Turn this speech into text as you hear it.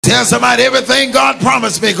Tell somebody everything God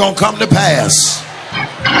promised me gonna come to pass.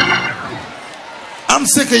 I'm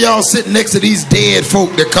sick of y'all sitting next to these dead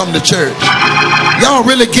folk that come to church. Y'all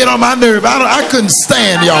really get on my nerve. I couldn't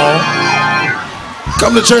stand y'all.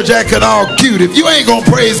 Come to church acting all cute. If you ain't gonna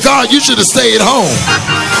praise God, you should have stayed home.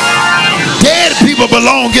 Dead people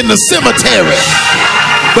belong in the cemetery.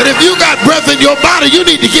 But if you got breath in your body, you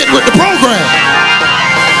need to get with the program.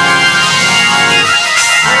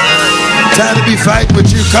 Time to be fighting with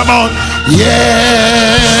you. Come on. Yeah.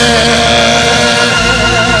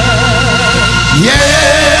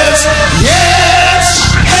 Yes. Yes.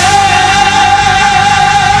 Yeah.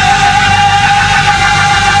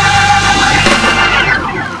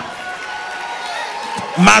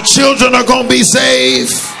 My children are going to be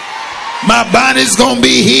saved. My body's going to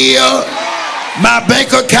be healed. My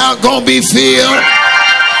bank account going to be filled.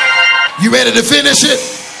 You ready to finish it?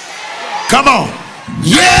 Come on.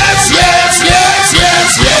 Yes, yes, yes,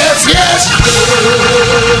 yes, yes, yes.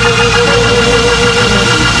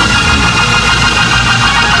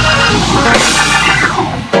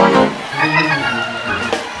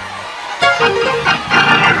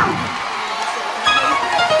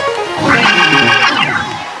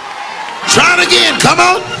 Try it again. Come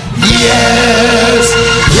on. Yes,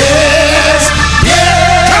 yes,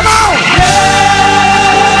 yes. Come on.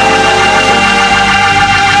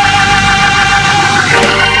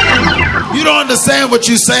 You don't understand what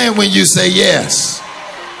you're saying when you say yes.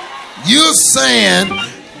 You're saying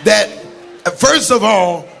that, first of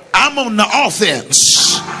all, I'm on the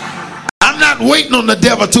offense. I'm not waiting on the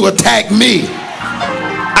devil to attack me.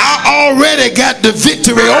 I already got the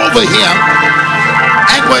victory over him.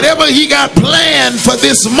 And whatever he got planned for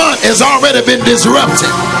this month has already been disrupted.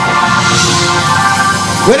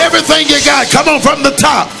 With everything you got, come on from the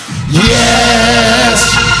top. Yes.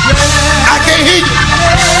 I can't hear you.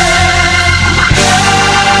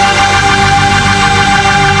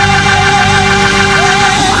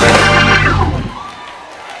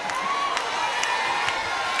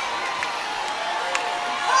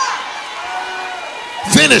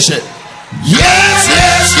 Finish it. Yes,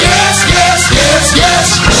 yes, yes, yes, yes,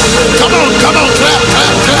 yes. Come on, clap, clap,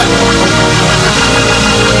 clap.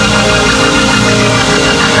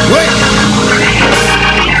 Wait.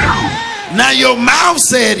 Now your mouth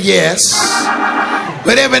said yes,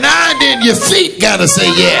 but every now and then your feet gotta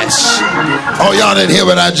say yes. Oh, y'all didn't hear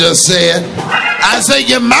what I just said. I say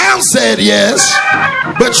your mouth said yes,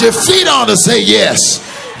 but your feet ought to say yes.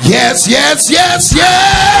 Yes, yes, yes,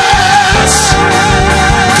 yes.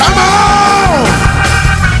 Come on.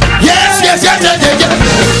 Yes, yes, yes, yes, yes, yes.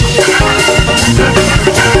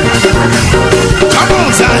 Come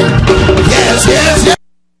on, Zion. Yes, yes, yes.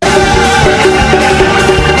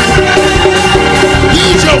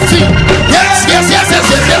 Use your feet. Yes, yes, yes, yes,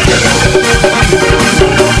 yes, yes, yes.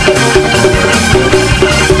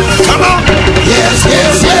 Come on. Yes,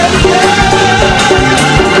 yes, yes,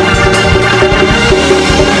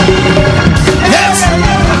 yes.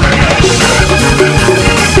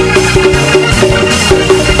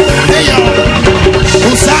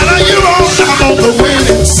 Whose side are you on? I'm on the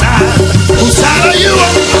winning side. Whose side are you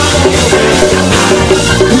on?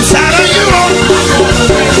 Whose side are you on?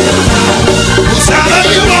 Whose side are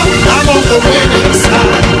you on? I'm on the winning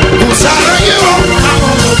side. Whose side are you on? I'm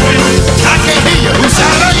on the winning side. I can't hear you. Whose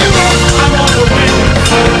side are you on? I'm on the winning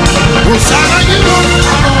side. Whose side are you on?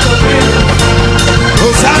 I'm on the winning side.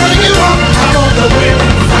 Whose side are you on? I'm on the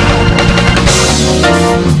winning side.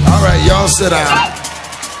 All right, y'all sit down.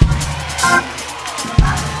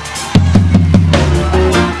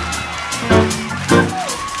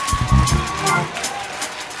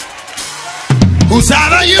 Whose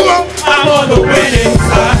side are you on? I'm on the winning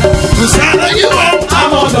side. Whose side are you on?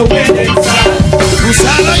 I'm on the winning side. Whose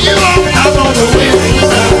side are you on? I'm on the winning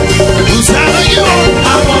side. Whose side are you on?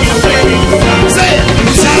 I'm on the winning side. Say it.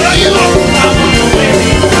 Whose side are you on? I'm on the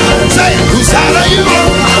winning side. Say it. Whose side are you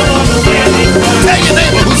on? I'm on the winning side. Tell your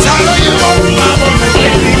neighbor, whose side are you on? I'm on the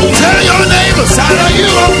winning side. Tell your neighbor, side are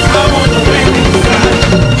you on? I'm on the winning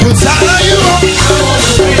side. Whose side are you on? I'm on the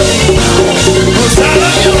winning side. Whose side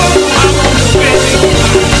are you on? I'm on the winning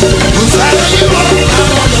side. Whose side are you on?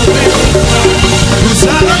 I'm on the winning side. Whose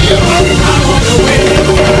side are you on? I'm on the winning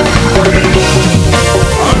side.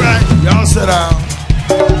 All right, y'all sit down.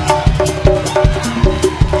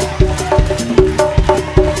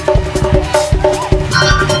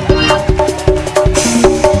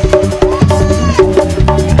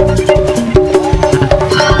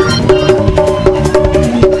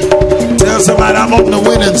 Tell somebody I'm on the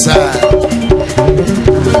winning side.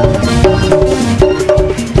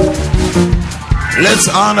 Let's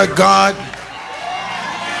honor God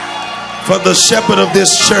for the shepherd of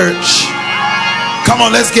this church. Come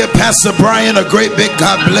on, let's give Pastor Brian a great big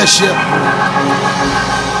God bless you.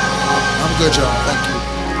 I'm good, y'all. Thank you.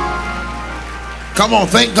 Come on,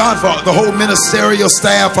 thank God for the whole ministerial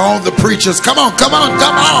staff, all the preachers. Come on, come on,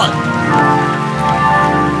 come on.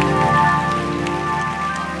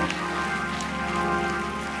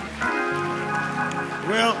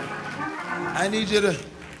 Well, I need you to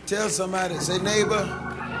tell somebody, say, neighbor.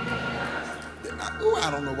 Oh,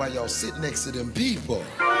 I don't know why y'all sit next to them people.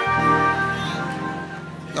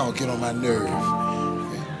 Y'all get on my nerve.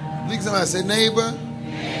 Look at somebody, say, neighbor.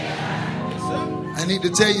 I need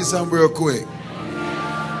to tell you something real quick.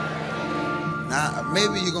 Now,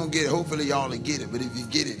 maybe you're going to get it. Hopefully y'all will get it. But if you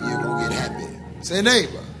get it, you're going to get happy. Say,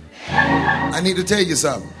 neighbor, I need to tell you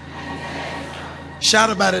something.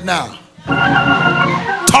 Shout about it now.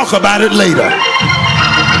 Talk about it later.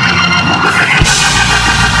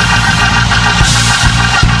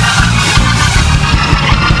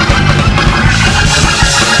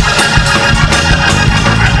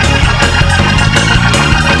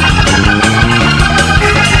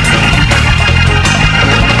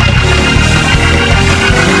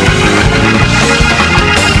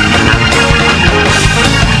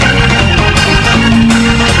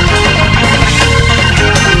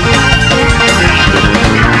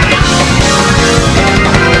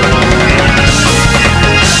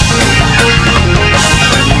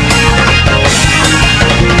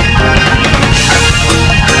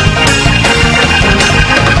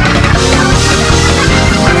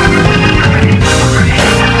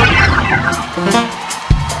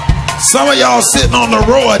 Some of y'all sitting on the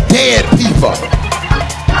row of dead people.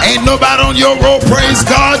 Ain't nobody on your row, praise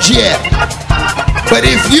God, yet. But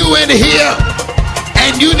if you in here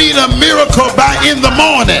and you need a miracle by in the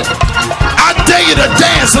morning, I dare you to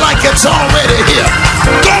dance like it's already here.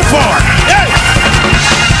 Go for it. Hey.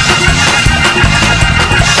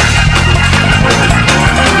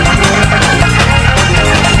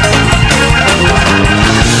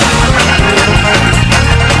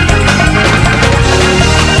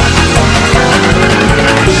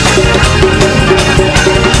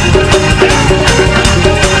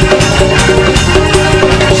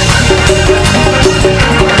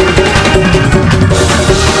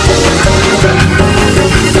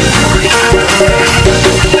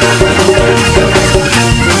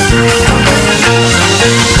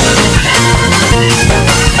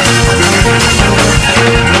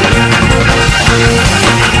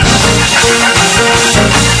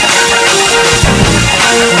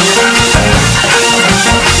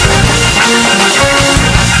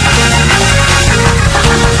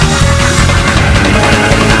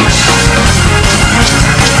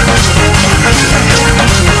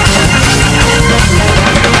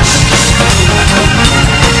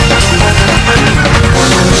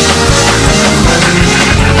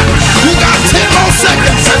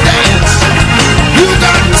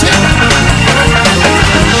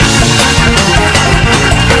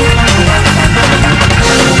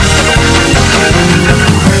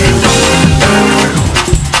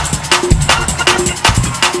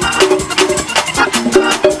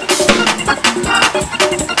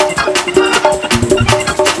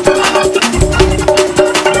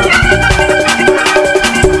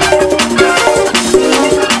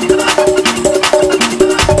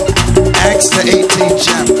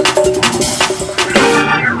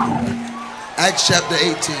 Acts chapter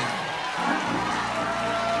 18.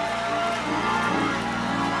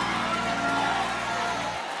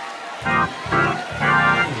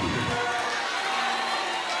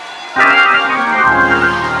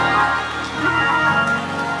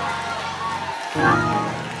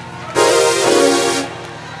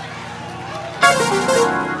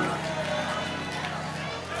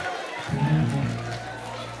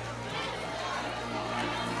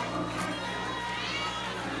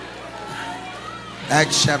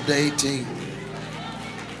 Acts chapter 18.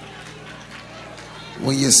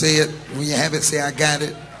 When you say it, when you have it, say I got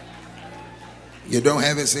it. You don't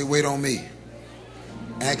have it, say wait on me.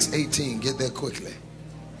 Acts 18, get there quickly.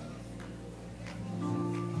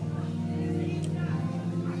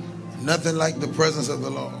 Nothing like the presence of the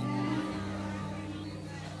Lord.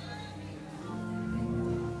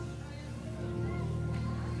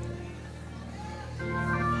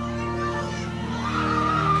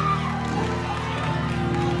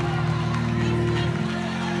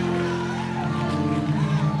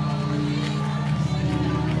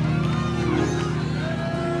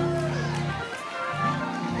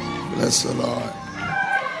 Bless the Lord.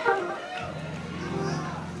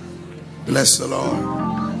 Bless the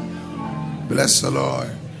Lord. Bless the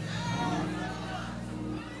Lord.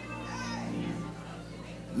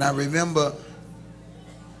 Now remember,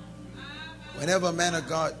 whenever a man of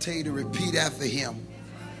God tell you to repeat after him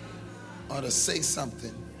or to say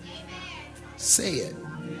something, say it.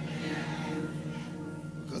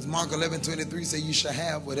 Because Mark 11:23 says you shall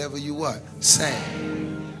have whatever you what? Say.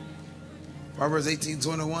 Proverbs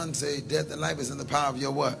 18:21 say death and life is in the power of your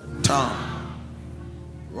what? Tongue.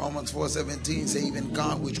 Romans 4:17 say even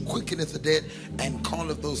God which quickeneth the dead and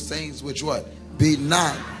calleth those things which what? Be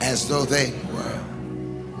not as though they were.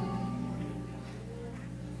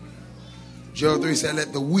 Job 3 said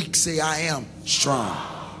let the weak say I am strong.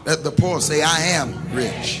 Let the poor say I am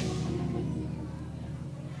rich.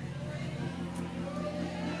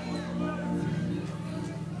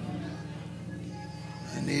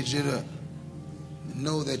 I need you to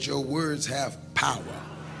know that your words have power.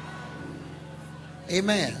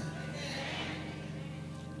 Amen.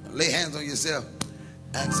 Lay hands on yourself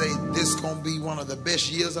and say, this is going to be one of the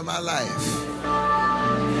best years of my life.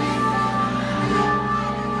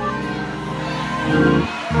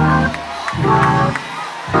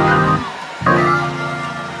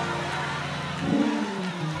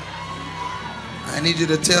 I need you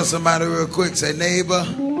to tell somebody real quick, say, neighbor,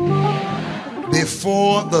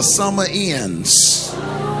 before the summer ends,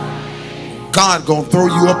 God gonna throw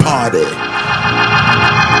you a party.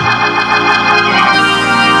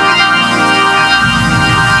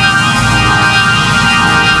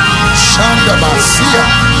 Shanda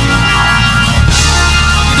Basia.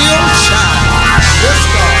 Let's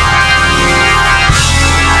go.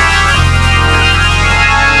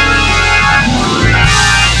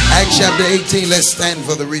 Acts chapter 18, let's stand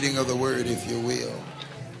for the reading of the word, if you will.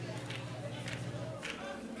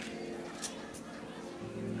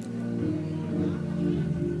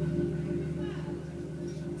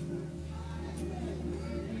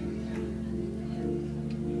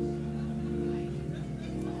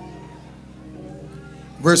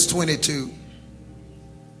 Verse 22.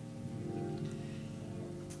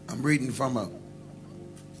 I'm reading from a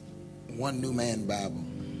One New Man Bible.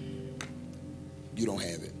 You don't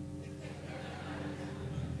have it.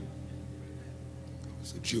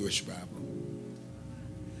 It's a Jewish Bible.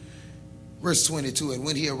 Verse 22. And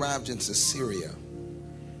when he arrived in Caesarea,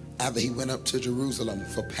 after he went up to Jerusalem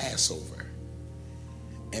for Passover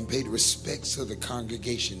and paid respects to the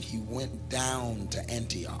congregation, he went down to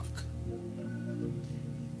Antioch.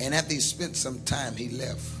 And after he spent some time, he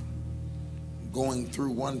left, going through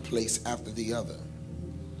one place after the other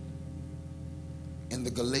in the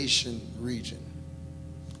Galatian region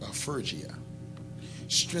of Phrygia,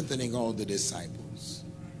 strengthening all the disciples.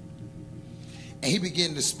 And he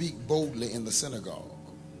began to speak boldly in the synagogue.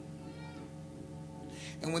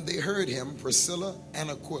 And when they heard him, Priscilla and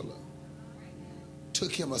Aquila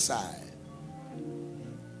took him aside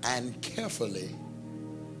and carefully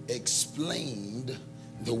explained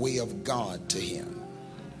the way of God to him.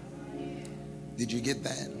 Did you get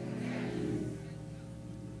that?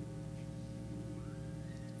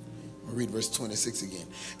 I'll read verse 26 again.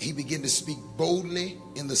 He began to speak boldly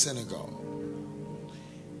in the synagogue.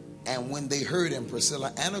 And when they heard him,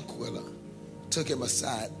 Priscilla and Aquila took him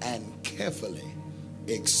aside and carefully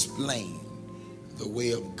explained the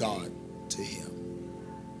way of God to him.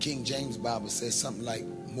 King James Bible says something like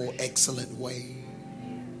more excellent way.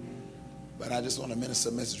 But I just want to minister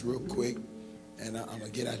a message real quick, and I'm going to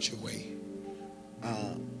get out your way.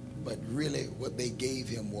 But really what they gave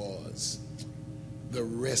him was the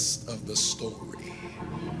rest of the story.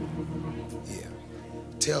 Yeah.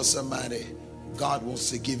 Tell somebody, God wants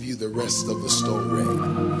to give you the rest of the story.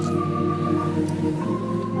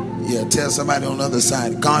 Yeah, tell somebody on the other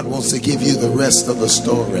side, God wants to give you the rest of the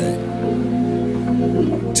story.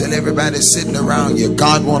 Tell everybody sitting around you,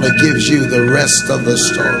 God wants to give you the rest of the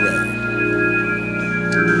story.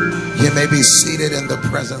 You may be seated in the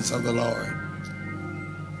presence of the Lord.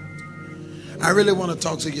 I really want to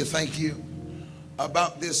talk to you, thank you,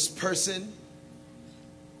 about this person,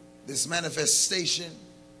 this manifestation,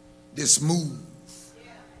 this move.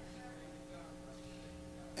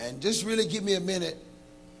 And just really give me a minute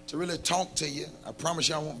to really talk to you. I promise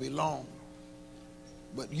you I won't be long.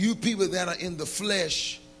 But you people that are in the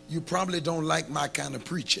flesh, you probably don't like my kind of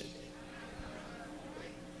preaching.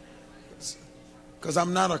 Because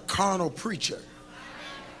I'm not a carnal preacher.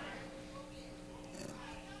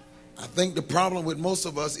 I think the problem with most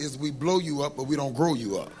of us is we blow you up, but we don't grow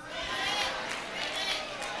you up.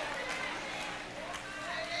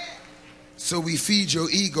 So we feed your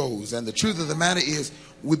egos. And the truth of the matter is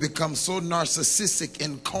we become so narcissistic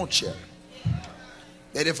in culture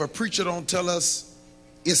that if a preacher don't tell us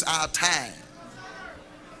it's our time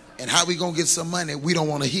and how we gonna get some money, we don't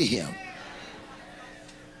want to hear him.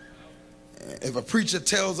 If a preacher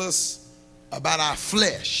tells us about our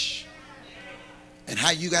flesh and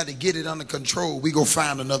how you got to get it under control, we go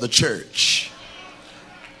find another church.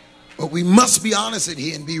 But we must be honest in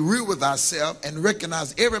here and be real with ourselves and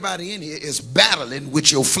recognize everybody in here is battling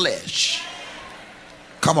with your flesh.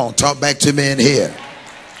 Come on, talk back to me in here.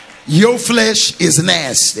 Your flesh is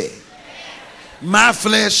nasty. My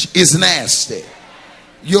flesh is nasty.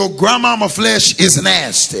 Your grandmama flesh is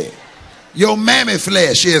nasty. Your mammy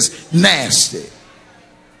flesh is nasty.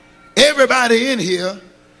 Everybody in here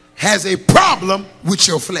has a problem with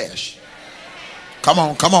your flesh. Come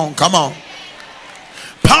on, come on, come on.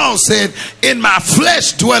 Paul said, in my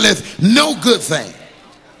flesh dwelleth no good thing.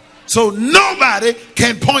 So nobody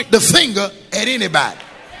can point the finger at anybody.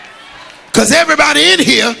 Because everybody in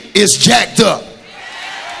here is jacked up.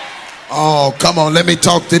 Oh, come on, let me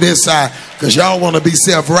talk to this side, because y'all want to be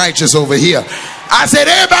self-righteous over here. I said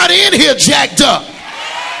everybody in here jacked up.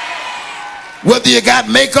 Whether you got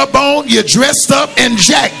makeup on, you're dressed up and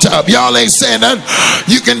jacked up. Y'all ain't saying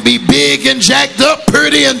nothing. You can be big and jacked up,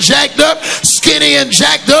 pretty and jacked up, skinny and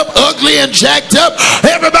jacked up, ugly and jacked up.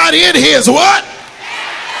 Everybody in here is what?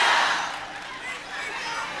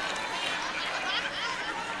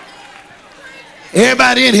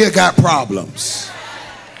 Everybody in here got problems.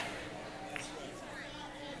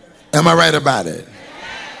 Am I right about it?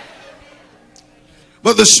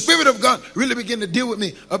 But the Spirit of God really began to deal with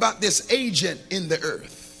me about this agent in the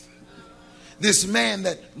earth. This man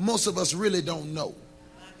that most of us really don't know.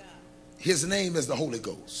 His name is the Holy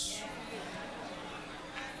Ghost.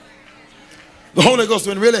 The Holy Ghost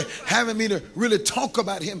been really having me to really talk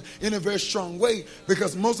about him in a very strong way,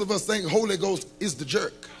 because most of us think Holy Ghost is the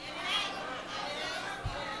jerk.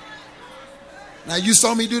 Now you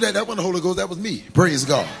saw me do that. That wasn't the Holy Ghost. That was me. Praise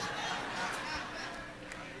God.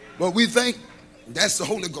 But we think that's the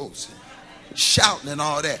Holy Ghost, shouting and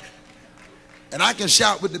all that. And I can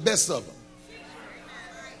shout with the best of them.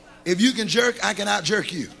 If you can jerk, I can out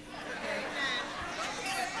jerk you.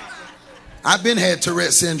 I've been had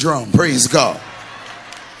Tourette syndrome. Praise God.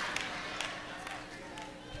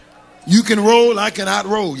 You can roll, I can out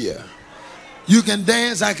roll you. You can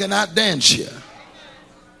dance, I can out dance you.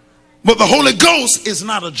 But the Holy Ghost is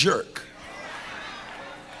not a jerk.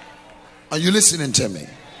 Are you listening to me?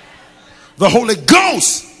 The Holy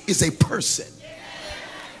Ghost is a person.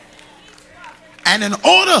 And in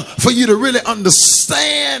order for you to really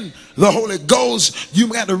understand the Holy Ghost, you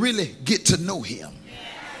got to really get to know him.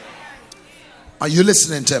 Are you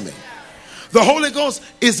listening to me? The Holy Ghost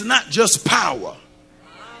is not just power,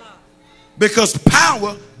 because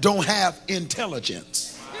power don't have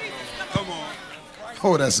intelligence. Come on.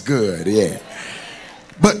 Oh, that's good. Yeah.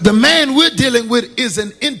 But the man we're dealing with is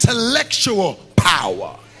an intellectual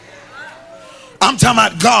power. I'm talking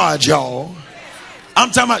about God, y'all. I'm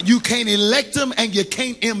talking about you can't elect him and you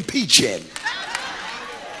can't impeach him.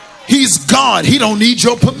 He's God. He don't need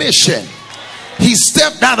your permission. He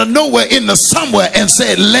stepped out of nowhere into somewhere and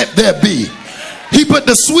said, let there be. He put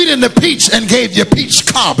the sweet in the peach and gave you peach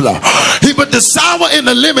cobbler. He put the sour in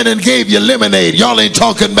the lemon and gave you lemonade. Y'all ain't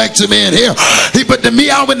talking back to me in here. He put the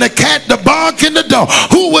meow in the cat, the bark in the dog.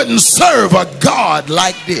 Who wouldn't serve a God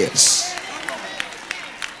like this?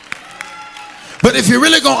 But if you're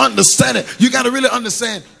really going to understand it, you got to really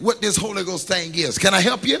understand what this Holy Ghost thing is. Can I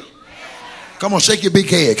help you? Come on, shake your big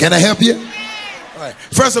head. Can I help you? All right.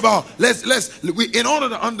 First of all, in order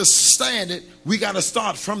to understand it, we got to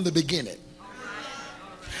start from the beginning.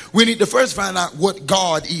 We need to first find out what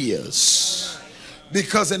God is.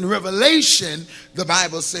 Because in Revelation, the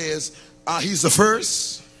Bible says he's the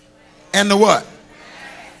first and the what?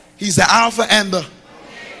 He's the Alpha and the...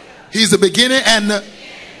 He's the beginning and the...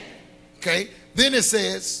 Okay. Then it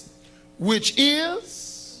says, which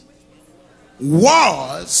is,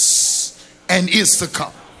 was, and is to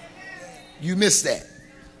come. You missed that.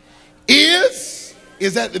 Is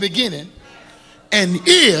at the beginning, and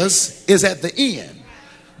is at the end.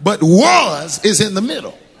 But was is in the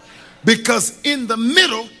middle. Because in the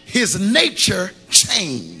middle, his nature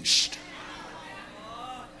changed.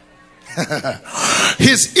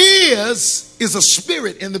 His is a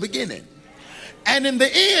spirit in the beginning. And in the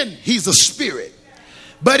end, he's a spirit.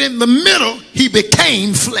 But in the middle, he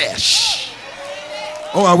became flesh.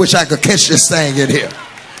 Oh, I wish I could catch this thing in here.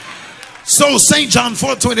 So St. John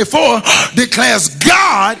 4:24 declares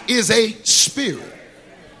God is a spirit.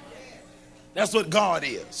 That's what God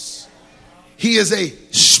is. He is a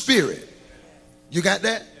spirit. You got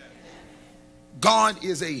that? God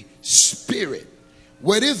is a spirit.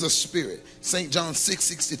 What is a spirit? St. John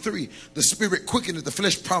 6:63. The spirit quickeneth, the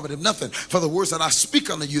flesh profiteth nothing. For the words that I speak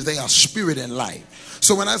unto you, they are spirit and life.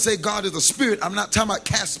 So when I say God is a spirit, I'm not talking about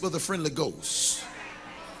Casper the Friendly Ghost.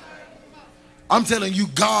 I'm telling you,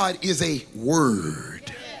 God is a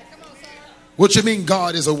word. What you mean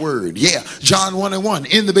God is a word? Yeah, John 1:1.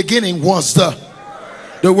 In the beginning was the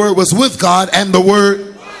word was with God, and the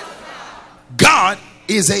word. God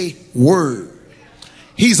is a word.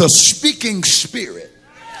 He's a speaking spirit.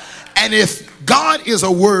 And if God is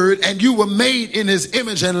a word and you were made in his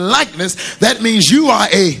image and likeness, that means you are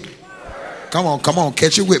a, come on,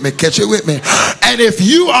 catch it with me. And if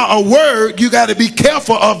you are a word, you got to be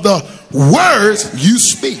careful of the words you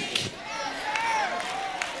speak.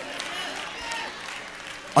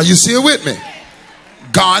 Are you still with me?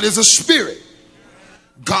 God is a spirit.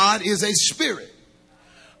 God is a spirit.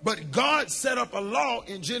 But God set up a law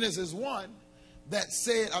in Genesis 1 that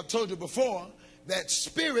said, I told you before, that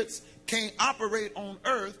spirits can't operate on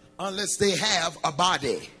earth unless they have a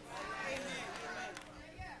body.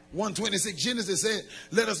 1:26, Genesis said,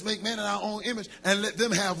 let us make man in our own image and let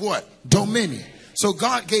them have what? Dominion. So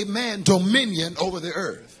God gave man dominion over the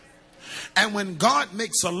earth. And when God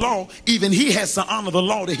makes a law, even he has to honor the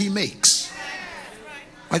law that he makes.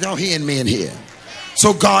 Are y'all hearing me in here?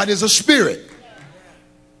 So God is a spirit.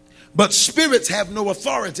 But spirits have no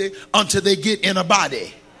authority until they get in a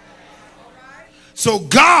body. So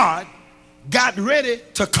God got ready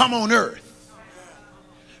to come on earth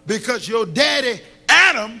because your daddy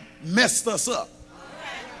Adam messed us up.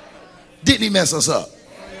 Didn't he mess us up?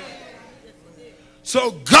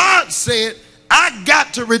 So God said, I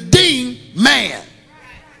got to redeem man.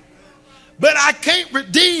 But I can't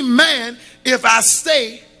redeem man if I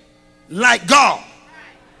stay like God.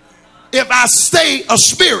 If I stay a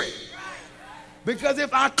spirit. Because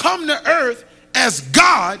if I come to earth as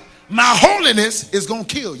God, my holiness is going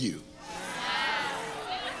to kill you.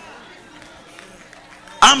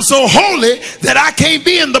 I'm so holy that I can't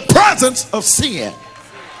be in the presence of sin.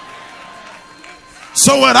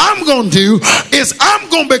 So what I'm going to do is I'm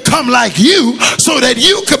going to become like you so that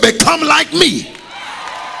you could become like me.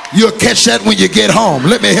 You'll catch that when you get home.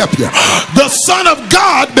 Let me help you. The Son of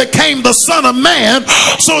God became the Son of Man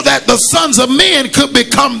so that the sons of men could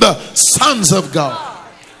become the sons of God.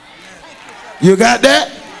 You got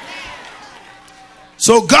that?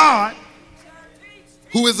 So God,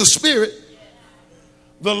 who is the spirit,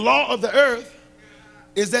 the law of the earth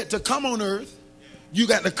is that to come on earth, you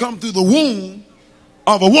got to come through the womb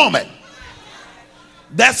of a woman.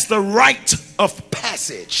 That's the rite of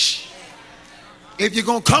passage. If you're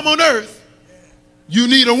going to come on earth, you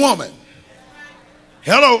need a woman.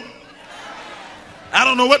 Hello. I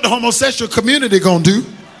don't know what the homosexual community going to do.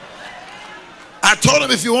 I told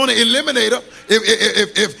them if you want to eliminate them,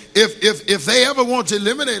 if they ever want to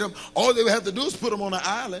eliminate them, all they would have to do is put them on an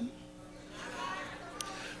island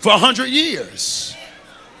for 100 years.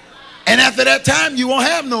 And after that time, you won't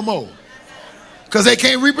have no more because they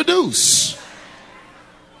can't reproduce.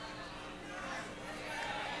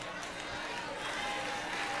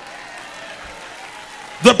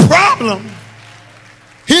 The problem,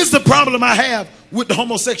 here's the problem I have with the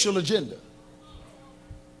homosexual agenda.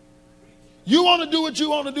 You want to do what you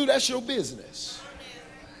want to do, that's your business.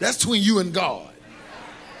 That's between you and God.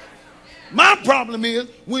 My problem is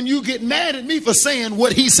when you get mad at me for saying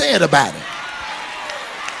what he said about it.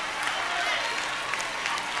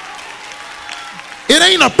 It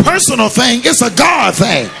ain't a personal thing, it's a God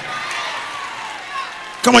thing.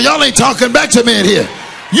 Come on, y'all ain't talking back to me in here.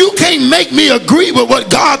 You can't make me agree with what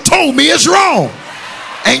God told me is wrong.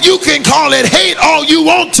 And you can call it hate all you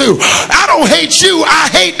want to. I don't hate you, I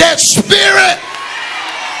hate that spirit.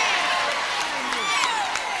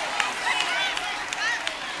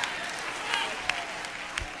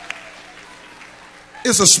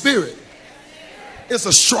 It's a spirit. It's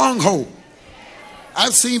a stronghold.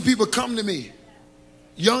 I've seen people come to me,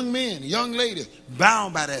 young men, young ladies,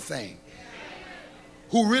 bound by that thing,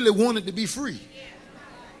 who really wanted to be free.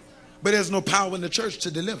 But there's no power in the church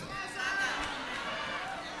to deliver.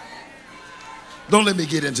 Don't let me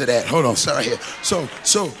get into that. Hold on, sorry here. So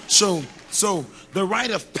the rite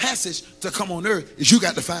of passage to come on earth is you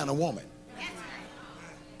got to find a woman.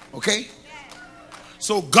 Okay?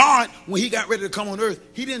 So God, when he got ready to come on earth,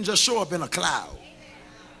 he didn't just show up in a cloud.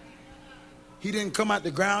 He didn't come out the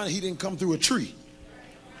ground. He didn't come through a tree.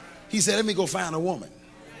 He said, let me go find a woman.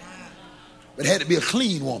 But it had to be a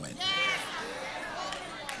clean woman.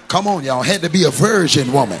 Come on, y'all. Had to be a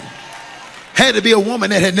virgin woman. Had to be a woman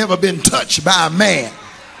that had never been touched by a man.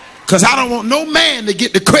 Because I don't want no man to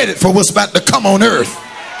get the credit for what's about to come on earth.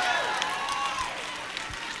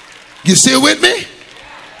 You still with me?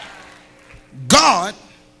 God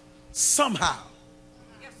somehow,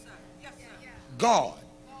 God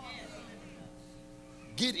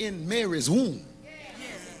get in Mary's womb.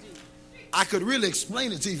 I could really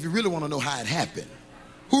explain it to you if you really want to know how it happened.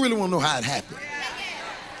 Who really want to know how it happened?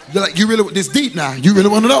 You're like, you really, this deep now. You really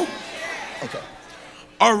want to know? Okay.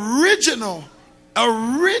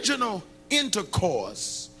 Original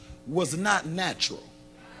intercourse was not natural.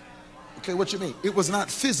 Okay, what you mean? It was not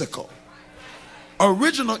physical.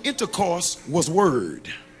 Original intercourse was word.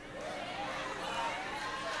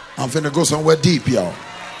 I'm finna go somewhere deep, y'all.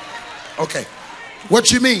 Okay.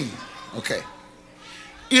 What you mean? Okay.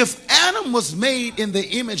 If Adam was made in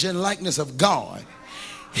the image and likeness of God,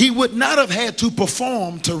 he would not have had to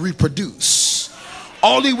perform to reproduce.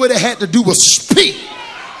 All he would have had to do was speak.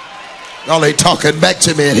 Y'all ain't talking back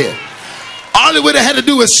to me in here. All he would have had to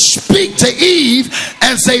do was speak to Eve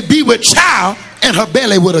and say, be with child, and her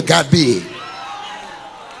belly would have got big.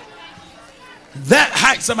 That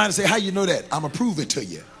height, somebody say, how you know that? I'm gonna prove it to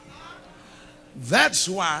you. That's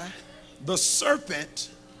why the serpent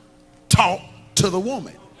talked to the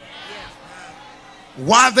woman.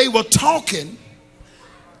 While they were talking,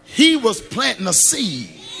 he was planting a seed.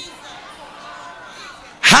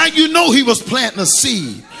 How you know he was planting a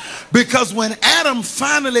seed? Because when Adam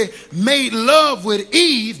finally made love with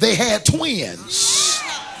Eve, they had twins.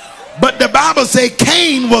 But the Bible says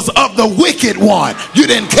Cain was of the wicked one. You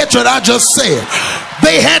didn't catch what I just said.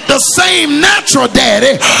 They had the same natural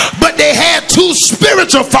daddy, but they had two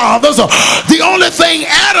spiritual fathers. The only thing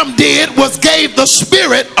Adam did was gave the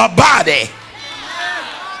spirit a body.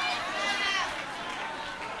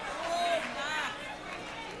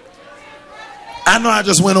 I know I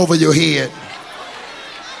just went over your head.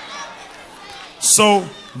 So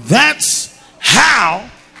that's how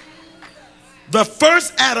the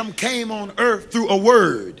first Adam came on earth, through a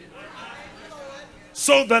word.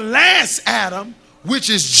 So the last Adam, which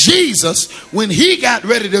is Jesus, when he got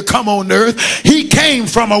ready to come on earth, he came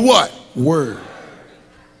from a what? Word.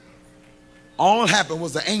 All happened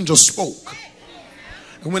was the angel spoke.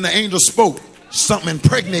 And when the angel spoke, something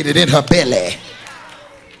impregnated in her belly.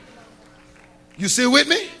 You still with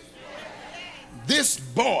me? This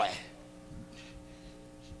boy,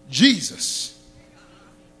 Jesus,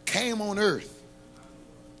 came on earth.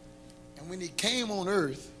 And when he came on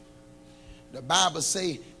earth, the Bible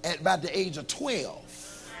say at about the age of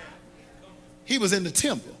 12, he was in the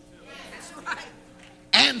temple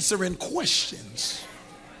answering questions.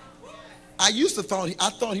 I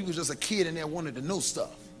thought he was just a kid in there wanted to know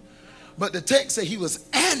stuff. But the text said he was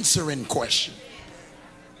answering questions.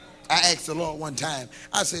 I asked the Lord one time,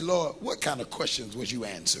 I said, Lord, what kind of questions was you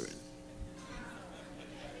answering?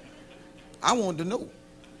 I wanted to know.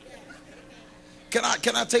 Can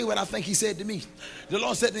I tell you what I think he said to me? The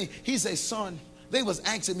Lord said to me, he said, son, they was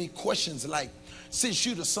asking me questions like, since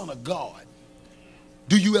you the son of God,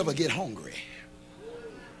 do you ever get hungry?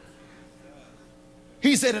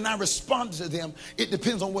 He said, and I responded to them, it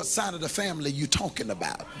depends on what side of the family you're talking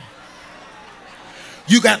about.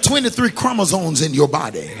 You got 23 chromosomes in your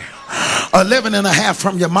body, 11 and a half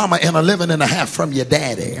from your mama and 11 and a half from your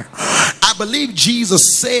daddy. I believe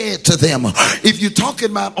Jesus said to them, if you're talking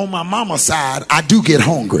about on my mama's side, I do get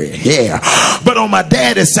hungry. Yeah. But on my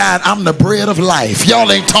daddy's side, I'm the bread of life.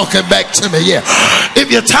 Y'all ain't talking back to me. Yeah.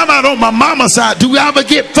 If you're talking about on my mama's side, do I ever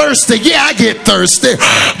get thirsty? Yeah, I get thirsty.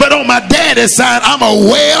 But on my daddy's side, I'm a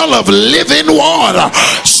well of living water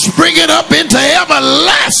springing up into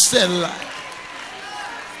everlasting life.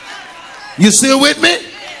 You still with me?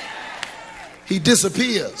 He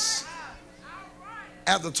disappears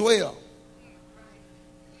after 12.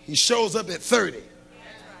 He shows up at 30.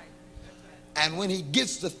 And when he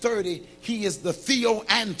gets to 30, he is the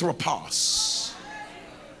theoanthropos.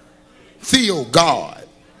 Theo, God.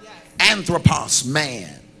 Anthropos,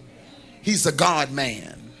 man. He's the God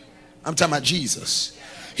man. I'm talking about Jesus.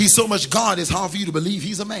 He's so much God, it's hard for you to believe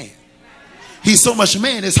he's a man. He's so much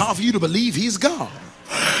man, it's hard for you to believe he's God.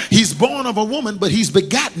 He's born of a woman, but he's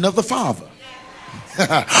begotten of the Father.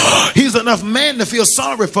 He's enough man to feel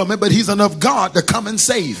sorry for me, but he's enough God to come and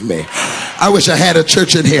save me. I wish I had a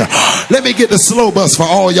church in here. Let me get the slow bus for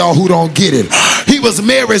all y'all who don't get it. He was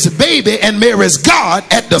Mary's baby and Mary's God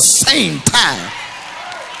at the same time.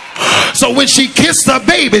 So when she kissed her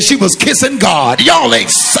baby, she was kissing God. Y'all ain't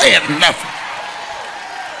saying nothing.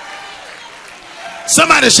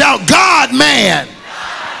 Somebody shout, God man.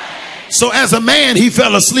 So as a man, he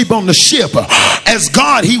fell asleep on the ship. As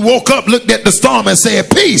God, he woke up, looked at the storm and said,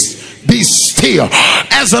 peace, be still.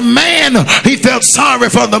 As a man, he felt sorry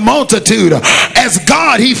for the multitude. As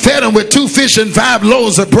God, he fed them with 2 fish and 5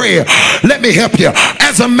 loaves of bread. Let me help you.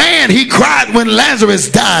 As a man, he cried when Lazarus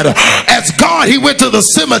died. As God, he went to the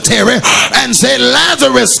cemetery and said,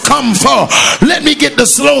 Lazarus, come forth. Let me get the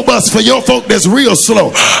slow bus for your folk that's real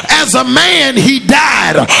slow. As a man, he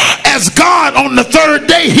died. As God, on the 3rd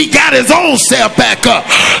day, he got his own self back up.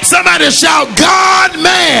 Somebody shout, God,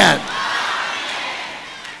 man.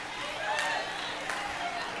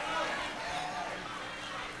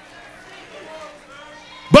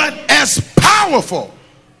 But as powerful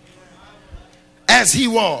as he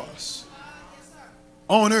was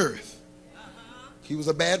on earth, he was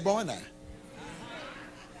a bad boy now.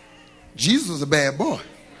 Jesus was a bad boy.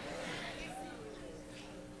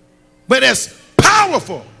 But as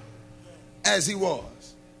powerful as he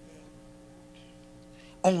was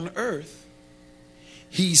on earth,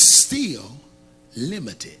 he's still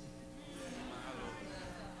limited.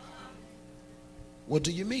 What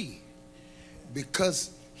do you mean?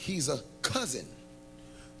 Because he's a cousin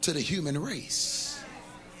to the human race.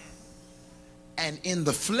 And in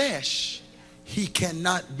the flesh, he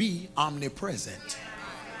cannot be omnipresent.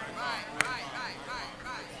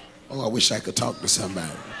 Oh, I wish I could talk to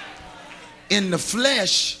somebody. In the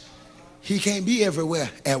flesh, he can't be everywhere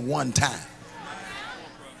at one time.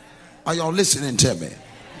 Are y'all listening to me?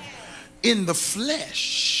 In the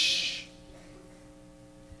flesh,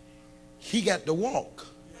 he got to walk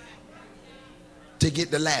to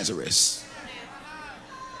get to Lazarus.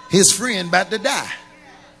 His friend about to die.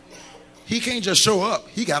 He can't just show up.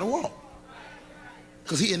 He got to walk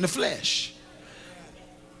because he in the flesh.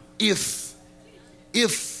 If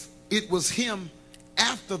it was him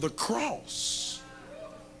after the cross,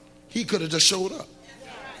 he could have just showed up.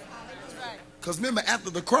 Because remember,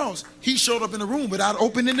 after the cross, he showed up in the room without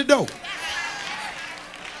opening the door.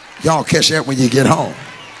 Y'all catch that when you get home.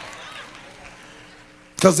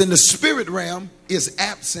 Because in the spirit realm is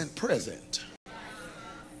absent present.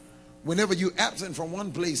 Whenever you're absent from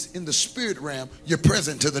one place in the spirit realm, you're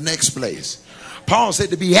present to the next place. Paul said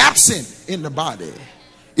to be absent in the body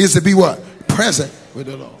is to be what? Present with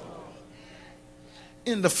the Lord.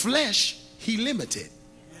 In the flesh, he limited.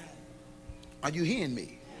 Are you hearing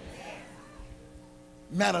me?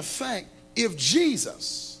 Matter of fact, if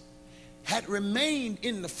Jesus had remained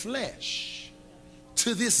in the flesh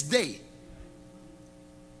to this day,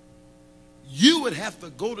 you would have to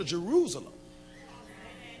go to Jerusalem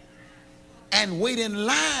and wait in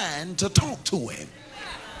line to talk to him.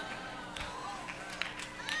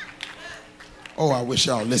 Oh, I wish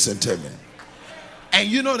y'all listened to me. And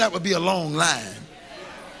you know that would be a long line.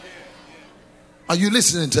 Are you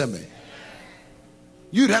listening to me?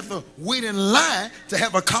 You'd have to wait in line to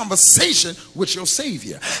have a conversation with your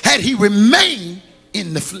Savior had he remained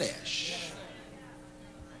in the flesh.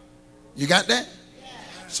 You got that?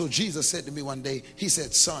 So Jesus said to me one day, he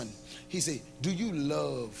said, son, he said, do you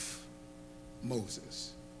love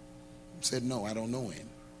Moses? I said, no, I don't know him.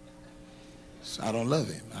 So I don't love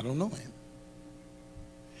him. I don't know him.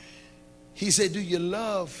 He said, do you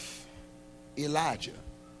love Elijah?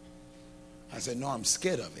 I said, no, I'm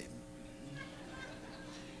scared of him.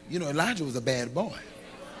 You know, Elijah was a bad boy.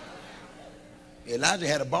 Elijah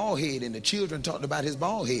had a bald head, and the children talked about his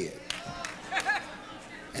bald head.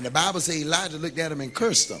 And the Bible says Elijah looked at him and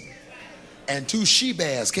cursed them. And 2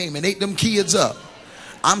 she-bears came and ate them kids up.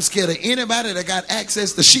 I'm scared of anybody that got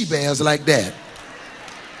access to she-bears like that.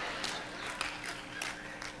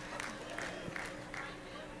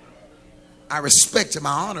 I respect him,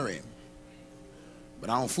 I honor him. But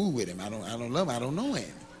I don't fool with him. I don't love him. I don't know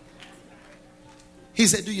him. He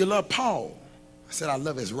said, do you love Paul? I said, I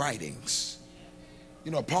love his writings.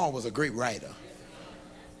 You know, Paul was a great writer.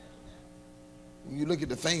 When you look at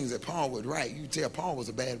the things that Paul would write, you tell Paul was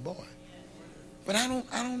a bad boy. But I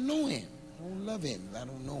don't know him. I don't love him. I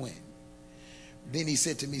don't know him. Then he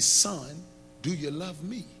said to me, son, do you love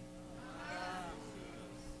me?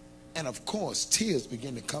 And of course, tears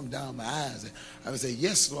began to come down my eyes. I would say,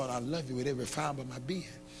 yes, Lord, I love you with every fiber of my being.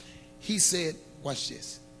 He said, watch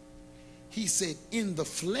this. He said, in the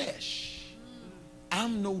flesh,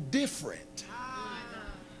 I'm no different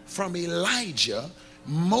from Elijah,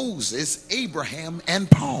 Moses, Abraham, and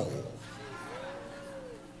Paul.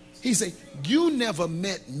 He said, you never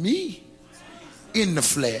met me in the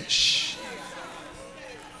flesh,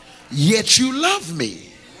 yet you love me.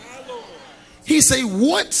 He said,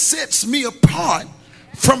 what sets me apart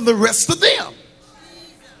from the rest of them?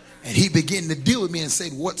 And he began to deal with me and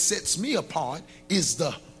said, what sets me apart is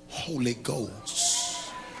the Holy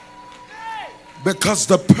Ghost. Because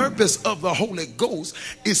the purpose of the Holy Ghost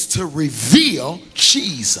is to reveal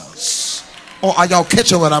Jesus. Or are y'all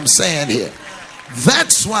catching what I'm saying here?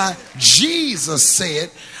 That's why Jesus said,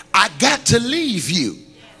 I got to leave you.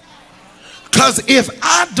 Because if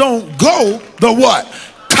I don't go, the what?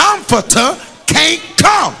 Comforter can't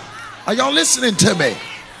come. Are y'all listening to me?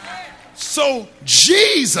 So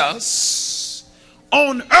Jesus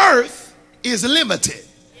on earth is limited.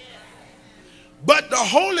 But the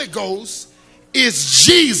Holy Ghost is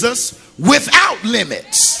Jesus without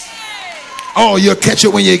limits. Oh, you'll catch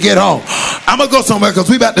it when you get home. I'm going to go somewhere because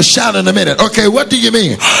we're about to shout in a minute. Okay, what do you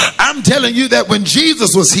mean? I'm telling you that when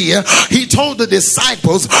Jesus was here, he told the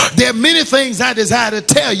disciples, there are many things I desire to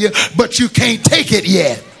tell you, but you can't take it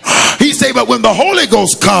yet. He said, but when the Holy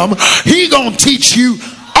Ghost come, he gonna teach you.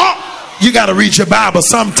 Oh, you got to read your Bible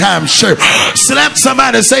sometimes, sure. Slap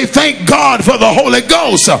somebody and say, thank God for the Holy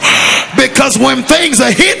Ghost. Because when things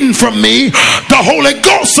are hidden from me, the Holy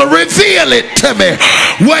Ghost will reveal it to me.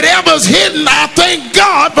 Whatever's hidden, I thank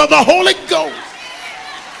God for the Holy Ghost.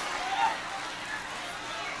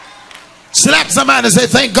 Slap somebody and say,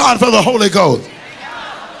 thank God for the Holy Ghost.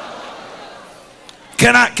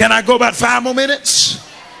 Can I go about 5 more minutes?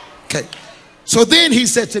 Okay. So then he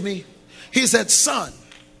said to me, he said, son,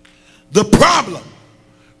 the problem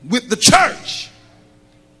with the church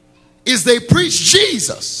is they preach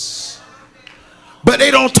Jesus, but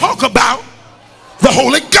they don't talk about the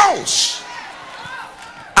Holy Ghost.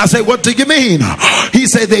 I say, what do you mean? He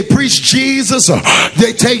said they preach Jesus.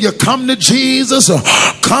 They tell you come to Jesus.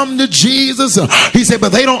 Come to Jesus. He said,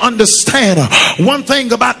 but they don't understand one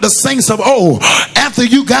thing about the saints of old. After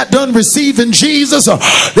you got done receiving Jesus,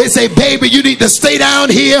 they say, baby, you need to stay down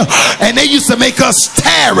here. And they used to make us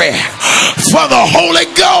tarry for the Holy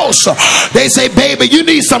Ghost. They say, baby, you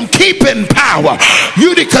need some keeping power.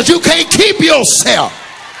 You need, because you can't keep yourself.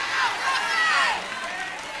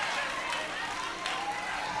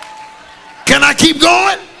 Can I keep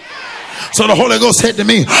going? So the Holy Ghost said to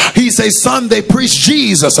me, he says, son, they preach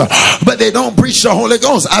Jesus, but they don't preach the Holy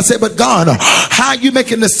Ghost. I said, but God, how are you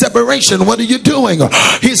making the separation? What are you doing?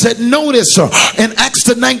 He said, notice in Acts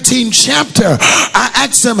the 19th chapter, I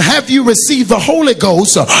asked him, have you received the Holy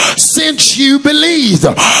Ghost since you believed?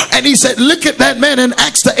 And he said, look at that man in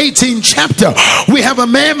Acts the 18th chapter. We have a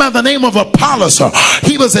man by the name of Apollos.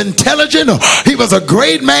 He was intelligent. He was a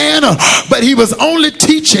great man, but he was only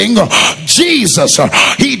teaching Jesus.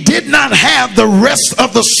 He did not have the rest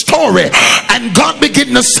of the story. And God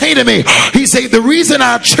began to say to me, he said, the reason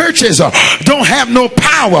our churches don't have no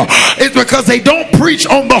power is because they don't preach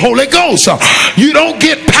on the Holy Ghost. You don't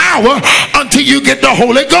get power until you get the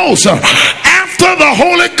Holy Ghost. After the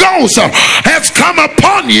Holy Ghost has come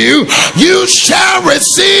upon you, you shall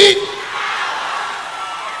receive.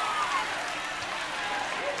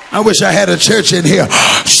 I wish I had a church in here.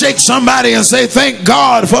 Shake somebody and say, thank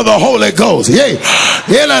God for the Holy Ghost. Yay.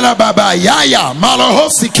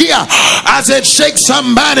 I said, shake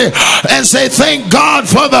somebody and say, thank God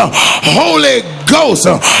for the Holy Ghost.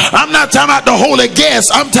 I'm not talking about the Holy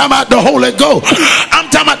Guest. I'm talking about the Holy Ghost. I'm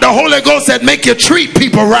talking about the Holy Ghost that make you treat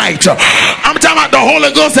people right. I'm talking about the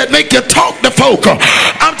Holy Ghost that make you talk to folk.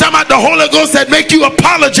 I'm talking about the Holy Ghost that make you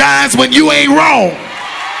apologize when you ain't wrong.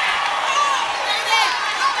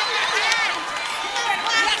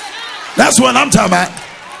 That's what I'm talking about.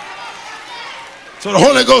 So the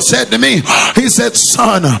Holy Ghost said to me, he said,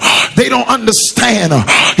 son, they don't understand.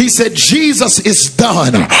 He said, Jesus is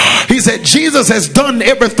done. He said, Jesus has done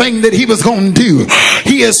everything that he was going to do.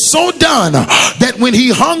 He is so done that when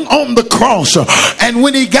he hung on the cross and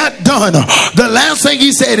when he got done, the last thing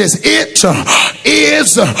he said is, it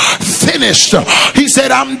is finished. He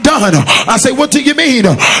said, I'm done. I said, what do you mean?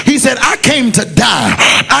 He said, I came to die.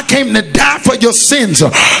 I came to die for your sins.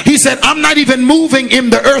 He said, I'm not even moving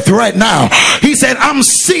in the earth right now. He said, I'm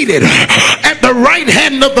seated at the right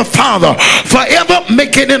hand of the Father, forever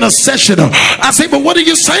making intercession. I say, but what are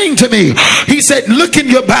you saying to me? He said, look in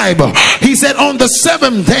your Bible. He said, on the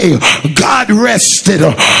 7th day, God rested.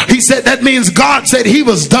 He said, that means God said he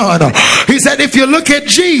was done. He said, if you look at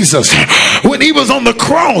Jesus, when he was on the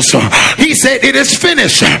cross, he said, it is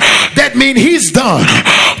finished. That means he's done.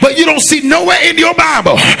 But you don't see nowhere in your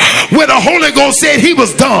Bible where the Holy Ghost said he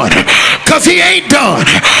was done, because he ain't done.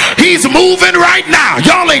 He's moving right now.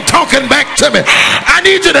 Y'all ain't talking back to me. I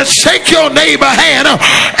need you to shake your neighbor hand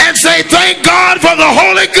and say, thank God for the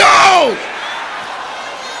Holy Ghost.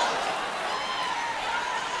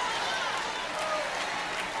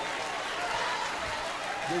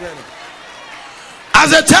 I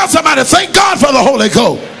said, tell somebody, thank God for the Holy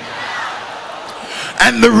Ghost.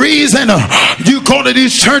 And the reason you go to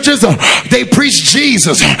these churches, they preach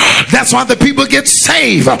Jesus. That's why the people get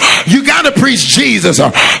saved. You got to preach Jesus,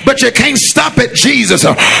 but you can't stop at Jesus.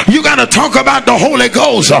 You got to talk about the Holy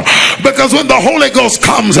Ghost, because when the Holy Ghost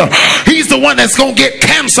comes, he's the one that's going to get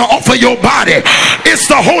cancer off of your body. It's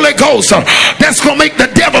the Holy Ghost that's going to make the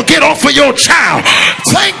devil get off of your child.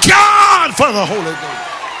 Thank God for the Holy Ghost.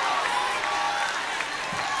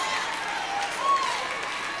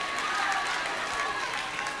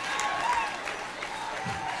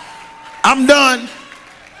 I'm done.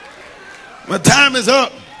 My time is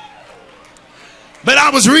up. But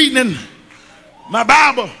I was reading in my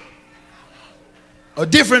Bible, a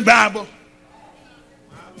different Bible.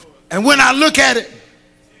 And when I look at it,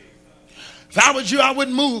 if I was you, I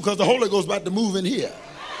wouldn't move, because the Holy Ghost is about to move in here.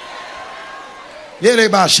 The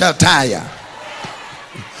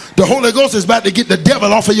Holy Ghost is about to get the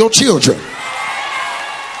devil off of your children.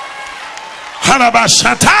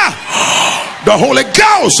 The Holy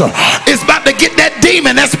Ghost is about to get that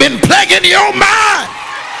demon that's been plaguing your mind.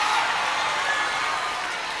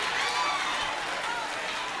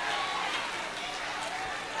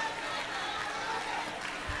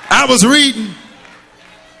 I was reading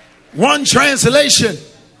one translation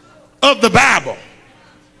of the Bible.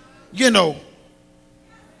 You know,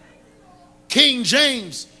 King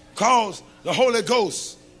James calls the Holy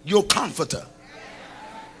Ghost your comforter.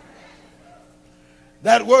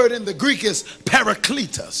 That word in the Greek is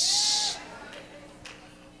parakletos.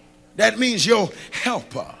 That means your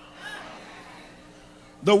helper,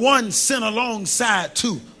 the one sent alongside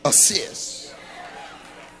to assist.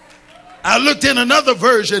 I looked in another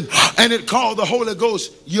version and it called the Holy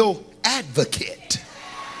Ghost your advocate.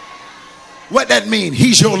 What that mean?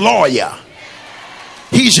 He's your lawyer.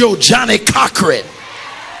 He's your Johnny Cochran.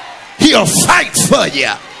 He'll fight for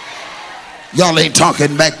you. Y'all ain't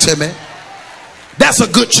talking back to me. That's a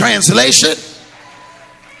good translation.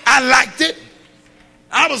 I liked it.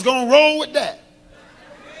 I was going to roll with that.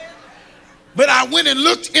 But I went and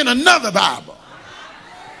looked in another Bible.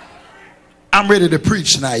 I'm ready to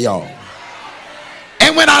preach now, y'all.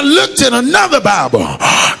 And when I looked in another Bible,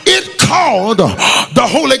 it called the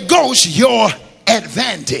Holy Ghost your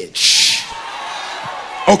advantage.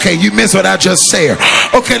 Okay, you missed what I just said.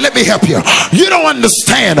 Okay, let me help you. You don't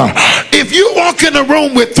understand. If you walk in a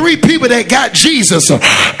room with 3 people that got Jesus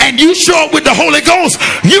and you show up with the Holy Ghost,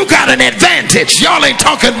 you got an advantage. Y'all ain't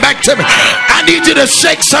talking back to me. I need you to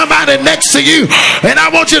shake somebody next to you, and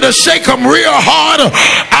I want you to shake them real hard.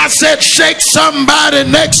 I said shake somebody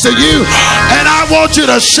next to you, and I want you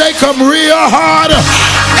to shake them real hard,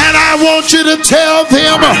 and I want you to tell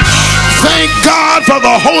them, thank God for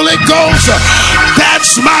the Holy Ghost.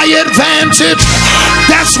 That's my advantage.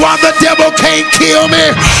 That's why the devil can't kill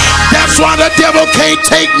me. That's why the devil can't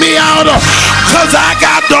take me out, because I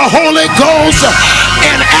got the Holy Ghost.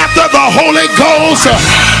 And after the Holy Ghost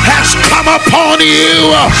has come upon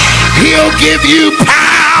you, he'll give you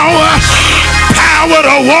power. Power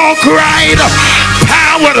to walk right,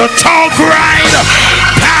 power to talk right,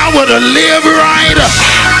 power to live right.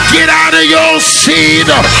 Get out of your seat,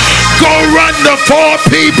 go run to 4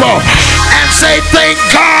 people and say thank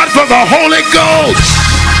God for the Holy Ghost.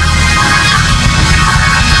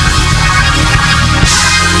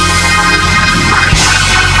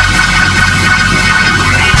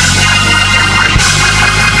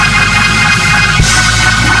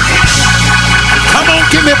 Come on,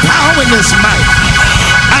 give me power in this mic.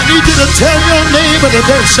 I need you to tell your neighbor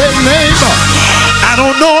today, say neighbor, I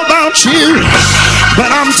don't know about you, but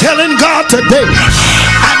I'm telling God today,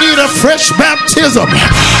 I need a fresh baptism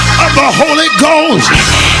of the Holy Ghost.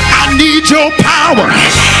 I need your power.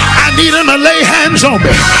 I need him to lay hands on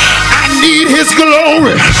me. I need his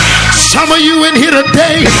glory. Some of you in here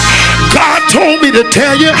today, God told me to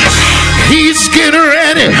tell you, he's getting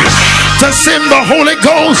ready to send the Holy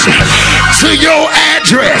Ghost to your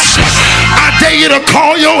address. I dare you to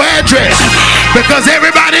call your address, because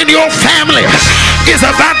everybody in your family is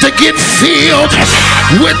about to get filled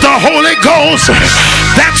with the Holy Ghost.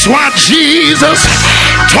 That's why Jesus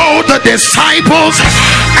told the disciples,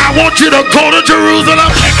 I want you to go to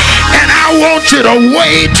Jerusalem and I want you to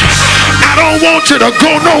wait. I don't want you to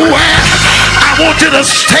go nowhere. I want you to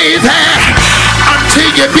stay there until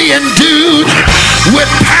you be endued with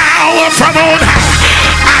power from on high.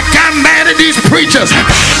 I got mad at these preachers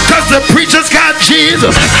because the preachers got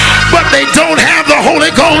Jesus, but they don't have the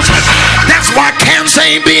Holy Ghost. That's why cancer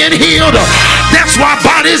ain't being healed. That's why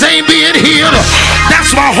bodies ain't being healed.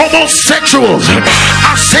 That's why homosexuals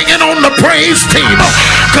are singing on the praise team,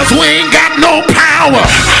 because we ain't got no power.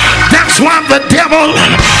 That's why the devil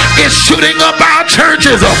is shooting up our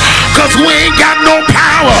churches, because we ain't got no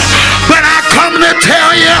power. But I come to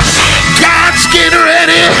tell you, God's getting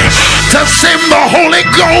ready to send the Holy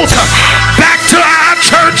Ghost back to our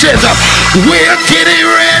churches. We're getting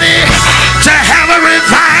ready to have a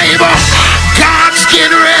revival. God's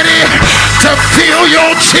getting ready to fill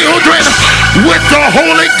your children with the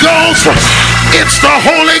Holy Ghost. It's the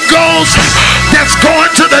Holy Ghost that's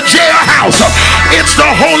going to the jailhouse. It's the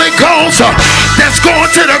Holy Ghost that's going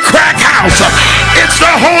to the crack house. It's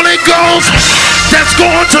the Holy Ghost that's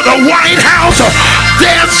going to the White House.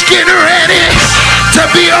 There's getting ready to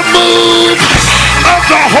be a move of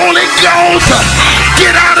the Holy Ghost.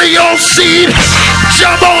 Get out of your seat,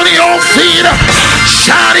 jump on your feet,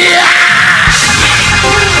 shout yeah.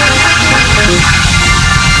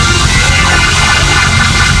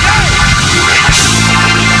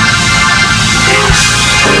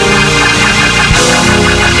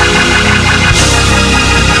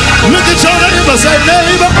 Look at your neighbor, say,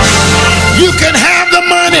 neighbor, you can have the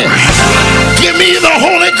money. Give me the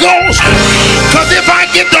Holy Ghost. Because if I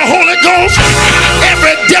get the Holy Ghost,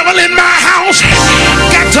 every devil in my house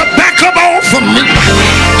got to back up off of me.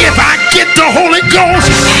 If I get the Holy Ghost,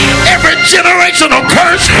 every generational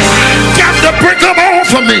curse got to break up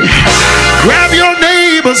off of me. Grab your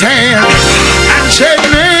neighbor's hand and say,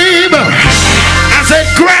 neighbor. I said,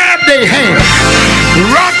 grab their hand.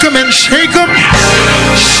 Rock them and shake them.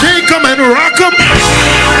 Shake them and rock them.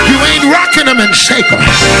 You ain't rocking them and shake them.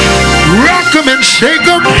 Rock them and shake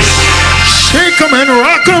them. Shake them and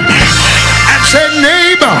rock them. And say,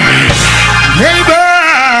 neighbor, neighbor,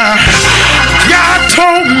 God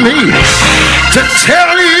told me to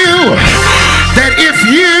tell you that if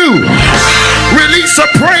you release a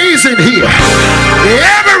praise in here,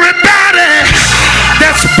 everybody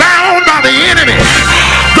that's bound by the enemy,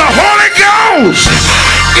 the Holy Ghost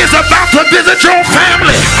is about to visit your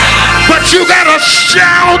family. But you gotta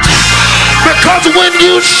shout, because when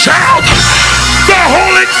you shout, the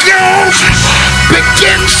Holy Ghost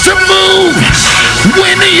begins to move.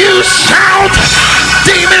 When you shout,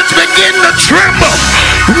 demons begin to tremble.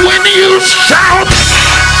 When you shout,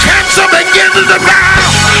 cancer begins to bow.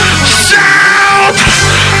 Shout,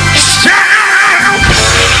 shout,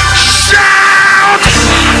 shout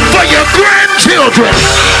for your grandchildren.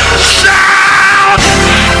 Shout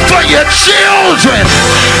for your children.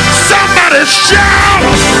 Somebody shout.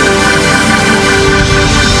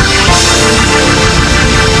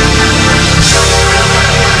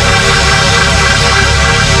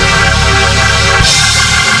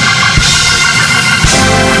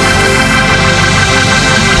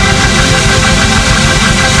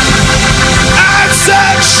 I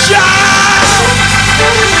said shout.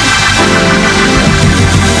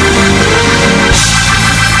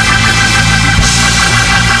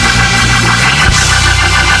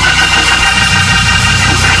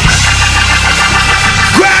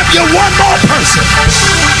 Grab you one more person.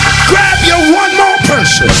 Grab you one more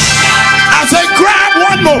person. I said grab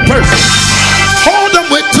one more person. Hold them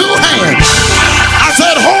with two hands. I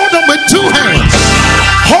said hold them with two hands.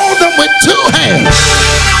 Hold them with two hands.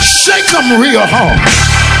 Shake them real hard.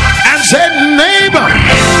 And said, neighbor,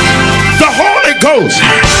 the Holy Ghost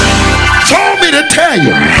told me to tell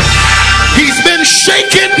you, he's been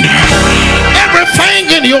shaking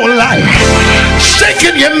everything in your life.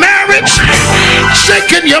 Shaking your marriage,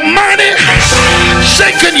 shaking your money,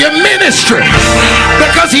 shaking your ministry,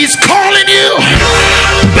 because he's calling you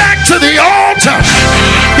back to the altar.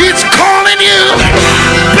 He's calling you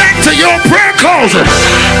back to your prayer closet.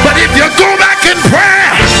 But if you go back in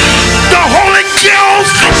prayer, the Holy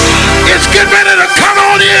Ghost is getting ready to come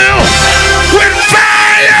on you with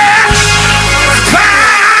fire,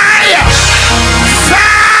 fire,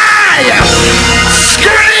 fire.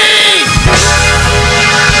 Scream.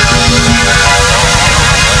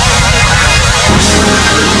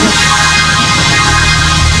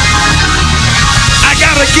 I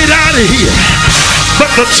gotta get out of here. But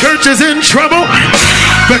the church is in trouble,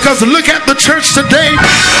 because look at the church today.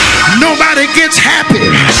 Nobody gets happy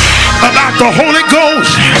about the Holy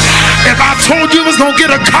Ghost. If I told you was gonna get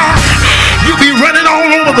a car, you'd be running all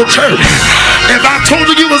over the church. If I told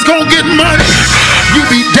you was gonna get money, you'd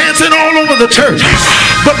be dancing all over the church.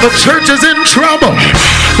 But the church is in trouble,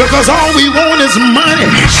 because all we want is money.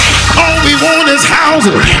 All we want is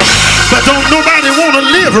houses. But don't nobody want to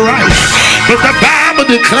live right. But the Bible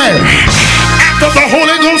declares, after the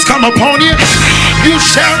Holy Ghost come upon you, you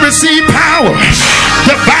shall receive power.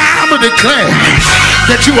 The Bible declares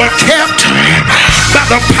that you are kept by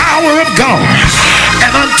the power of God.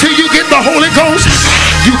 And until you get the Holy Ghost,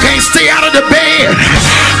 You can't stay out of the bed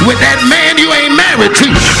with that man you ain't married to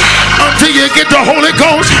until you get the Holy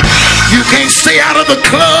Ghost. You can't stay out of the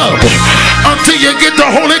club until you get the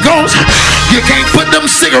Holy Ghost. You can't put them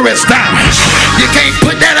cigarettes down. You can't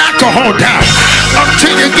put that alcohol down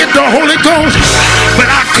until you get the Holy Ghost.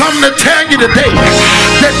 But I come to tell you today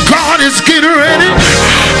that God is getting ready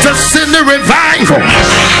to send a revival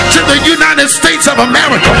to the United States of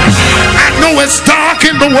America. I know it's dark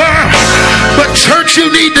in the world, but church,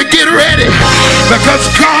 you need to get ready, because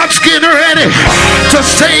God's getting ready to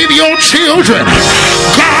save your children.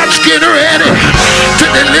 God's getting ready to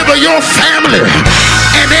deliver your family,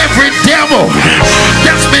 and every devil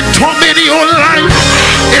that's been tormenting your life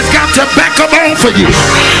has got to back up off of you.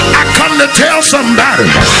 I come to tell somebody,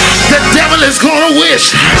 the devil is going to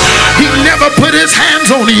wish he never put his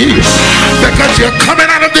hands on you, because you're coming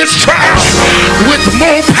out of this trial with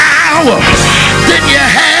more power than you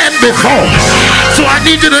had before. So I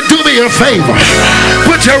need you to do me a favor.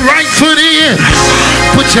 Put your right foot in,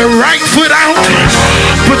 put your right foot out,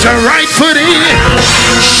 put your right foot in,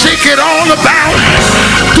 shake it all about,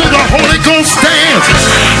 do the Holy Ghost dance,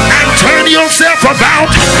 and turn yourself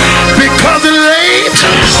about, because late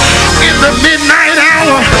in the midnight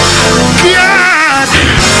hour, God,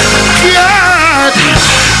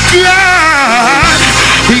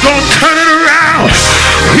 He gonna turn it around.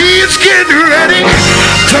 He's getting ready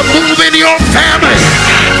to move in your family.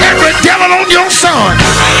 Every devil on your son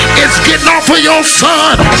is getting off of your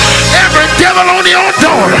son. Every devil on your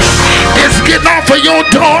daughter is getting off of your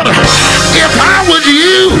daughter. If I was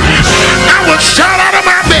you, I would shout out of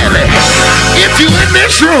my belly. If you in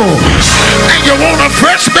this room and you want a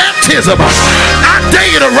fresh baptism, I dare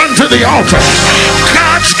you to run to the altar.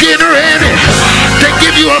 God's getting ready to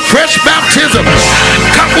give you a fresh baptism.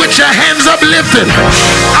 Come with your hands uplifted.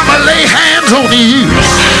 I'ma lay hands on you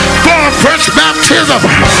for a fresh baptism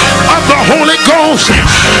of the Holy Ghost.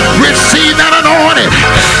 Receive that anointing.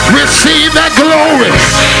 Receive that glory.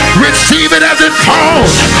 Receive it as it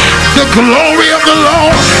falls. The glory of the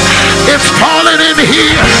Lord is falling in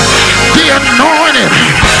here. The anointing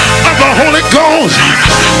of the Holy Ghost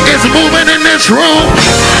is moving in this room.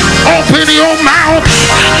 Open your mouth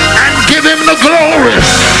and give him the glory.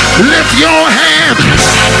 Lift your hand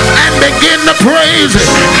and begin to praise it.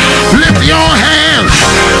 Lift your hand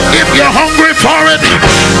if you're hungry for it.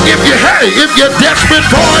 If you're desperate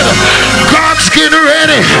for it, God's getting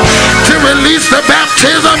ready to release the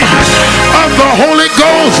baptism of the Holy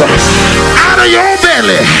Ghost out of your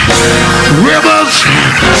belly. Rivers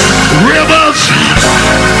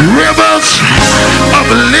of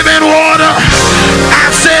living water. I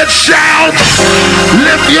said shout.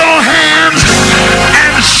 Lift your hands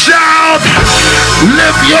and shout.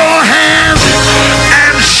 Lift your hands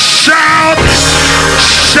and shout.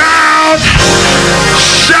 Shout.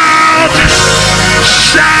 Shout.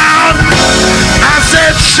 Shout. I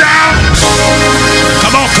said shout.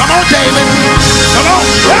 Come on, David. Come on.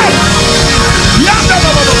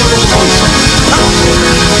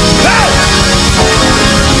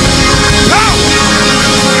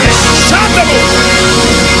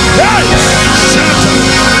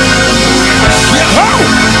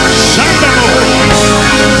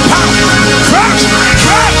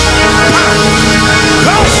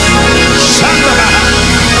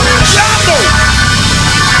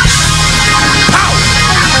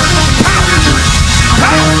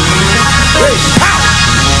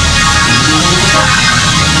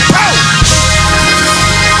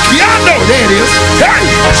 There it is. Hey!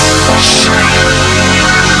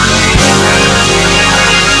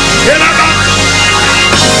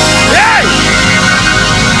 Hey!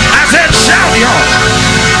 I said shout, y'all.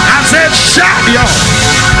 I said shout, y'all.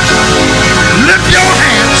 Lift your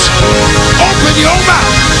hands, open your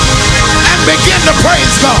mouth, and begin to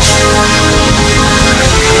praise God.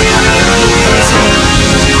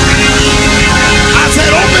 I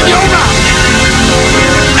said open your mouth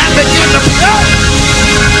and begin to pray.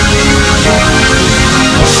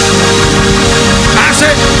 I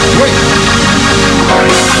said, wait.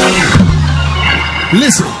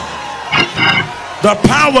 Listen. The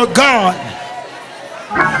power of God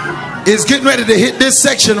is getting ready to hit this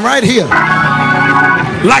section right here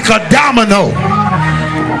like a domino.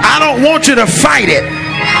 I don't want you to fight it.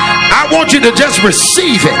 I want you to just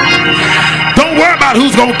receive it. Don't worry about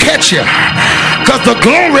who's going to catch you, because the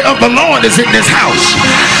glory of the Lord is in this house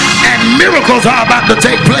and miracles are about to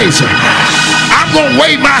take place. I'm going to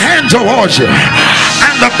wave my hand towards you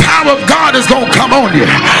and the power of God is going to come on you.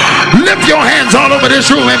 Lift your hands all over this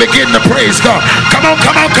room and begin to praise God. Come on,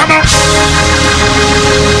 come on, come on.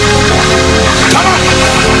 Come on.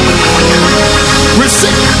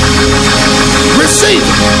 Receive. Receive it.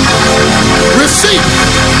 Receive it.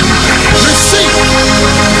 Receive it.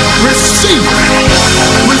 Receive it.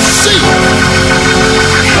 Receive it.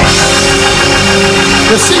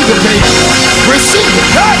 Receive it, baby. Receive it.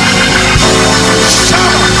 Hey! Shout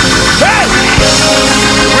out. Hey!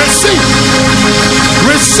 Receive it.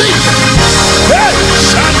 Receive it. Hey!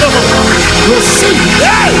 Shout out. Receive it.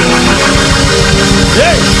 Hey!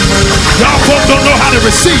 Hey! Y'all folks don't know how to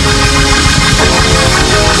receive.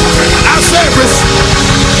 I said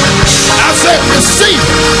receive.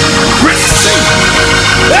 Receive.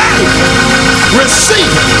 Hey!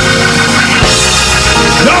 Receive.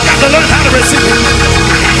 Y'all got to learn how to receive.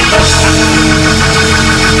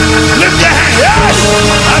 Lift your hand. Hey!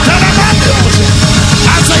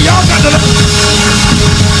 I say y'all got to learn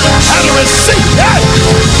how to receive. Hey!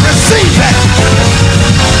 Receive that.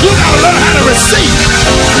 You got to learn how to receive.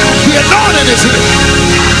 The anointing is here.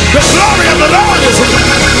 The glory of the Lord is here.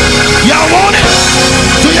 Y'all want it?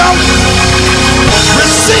 Do y'all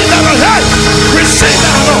receive that? Hey, receive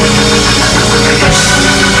that, Lord.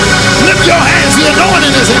 Lift your hands. The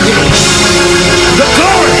anointing is in here. The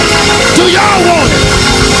glory. Do y'all want it?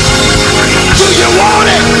 Do you want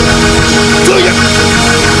it? Do you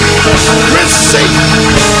receive?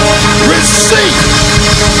 Receive.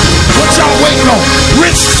 What y'all waiting on?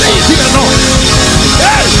 Receive the anointing.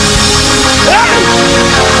 Hey, hey.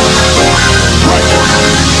 Pray.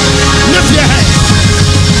 Lift your hand.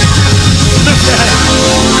 Lift your hand.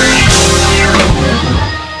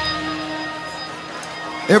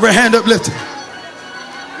 Every hand uplifted.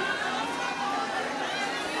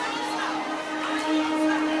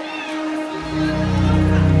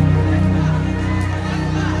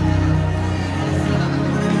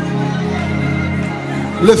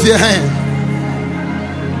 Lift your hand.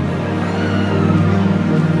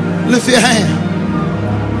 Lift your hand.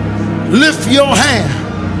 Lift your hand.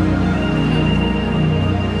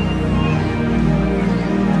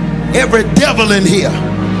 Every devil in here,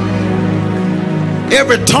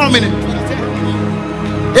 every tormenting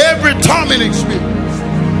spirit,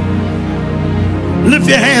 lift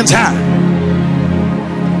your hands high.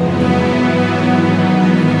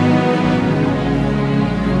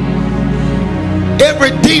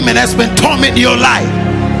 Every demon that's been tormenting your life,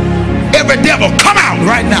 every devil, come out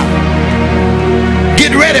right now.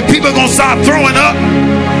 Get ready. People gonna start throwing up.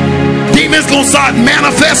 Demons gonna start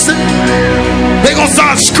manifesting. They're gonna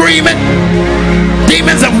start screaming.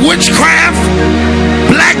 Demons of witchcraft,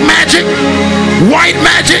 black magic, white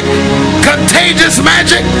magic, contagious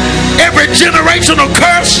magic, every generational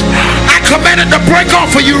curse, I command it to break off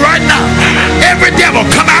for you right now. Every devil,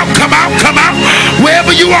 come out, come out, come out.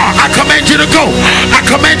 Wherever you are, I command you to go. I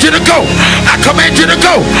command you to go. I command you to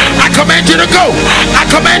go. I command you to go. I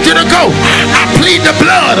command you to go. I plead the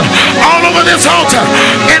blood all over this altar,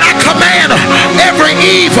 and I command every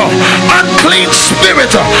evil, unclean spirit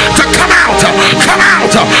to come out, come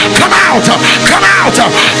out, come out, come out,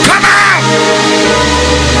 come out.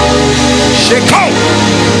 Sheko,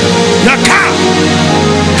 Yaka,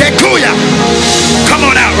 Kekuya, come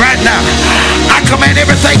on out right now. I command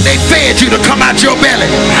everything they fed you to come out your belly.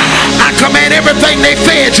 I command everything they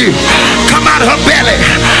fed you come out of her belly.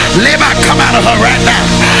 Leba, come out of her right now.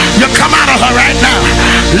 You come out of her right now.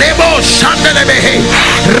 Lebo shandelebehe.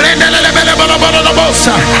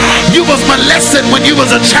 You was molested when you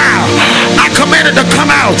was a child. I commanded to come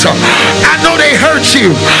out. I know they hurt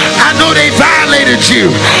you. I know they violated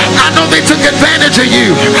you. I know they took advantage of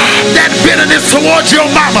you. That bitterness towards your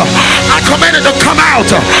mama, I commanded to come out.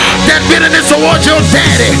 That bitterness towards your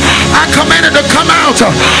daddy, I commanded to come out.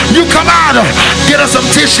 You come out. Get us some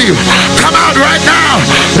tissue. Come out right now.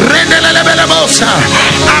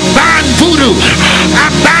 I bind voodoo. I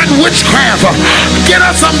bind witchcraft. Get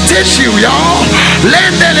us some tissue, y'all.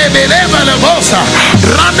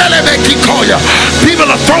 People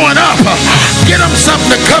are throwing up. Get them something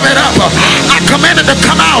to cover it up. I commanded to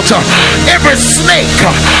come out. Every snake,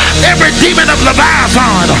 every demon of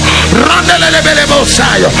Leviathan,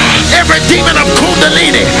 every demon of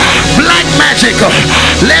Kundalini, black magic,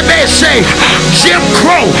 Jim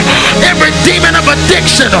Crow, every demon of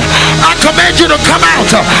addiction, I command you to come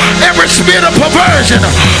out. Every spirit of perversion,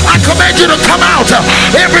 I command you to come out.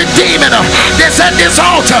 Every demon that's at this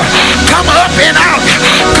altar, come up and out.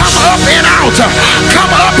 Come up and out.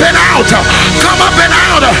 Come up and out. Come up and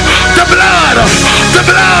out. The blood, the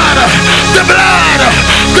blood, the blood,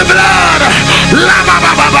 the blood.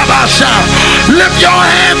 Lift your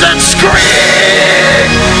hands and scream.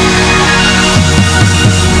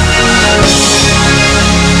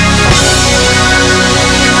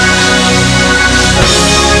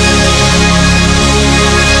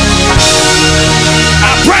 I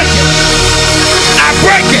break it.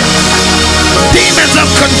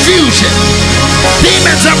 confusion,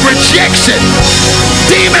 demons of rejection,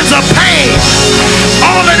 demons of pain,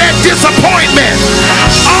 all of that disappointment,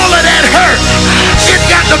 all of that hurt, it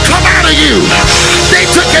got to come out of you. They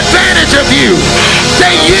took advantage of you.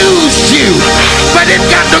 They used you. But it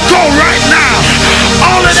got to go right now.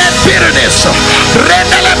 All of that bitterness.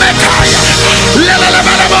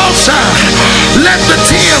 Let the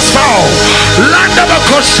tears fall.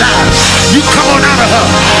 You come on out of her.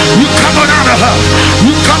 You come on out of her.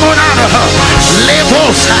 You come on out of her.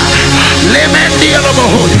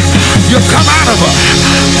 You come out of her.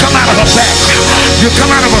 Come out of her back. You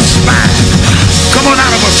come out of her spine. Come on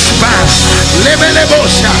out of her spine.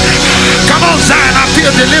 Come on, Zion. I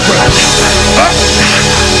feel deliverance. Up,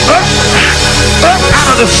 up, up out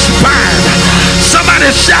of the spine.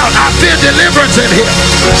 Somebody shout, I feel deliverance in here.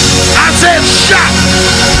 I said shout.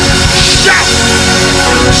 Shout.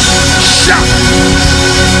 Shout.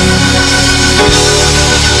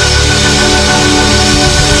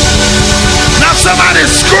 Now somebody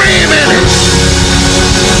screaming.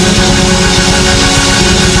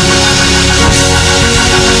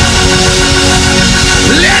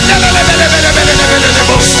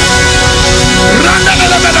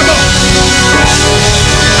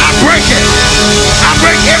 I break it. I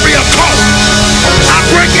break every occult. I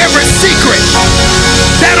break every secret.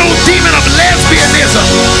 That old demon of lesbianism.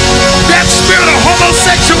 That spirit of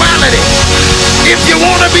homosexuality. If you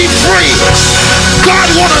want to be free, God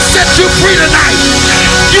want to set you free tonight.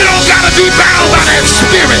 You don't got to be bound by that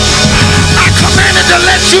spirit. I commanded to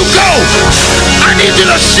let you go. I need you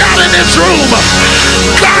to shout in this room.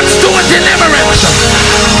 God's doing deliverance.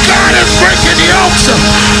 God is breaking the yokes.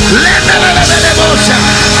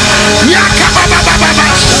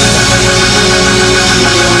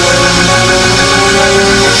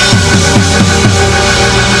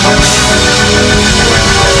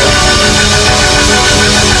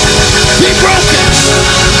 Be broken.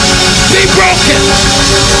 Be broken.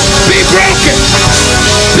 Be broken.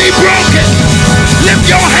 Be broken. Lift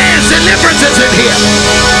your hands. Deliverance is in here.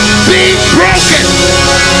 Be broken.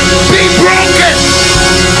 Be broken.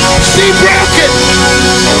 Be broken.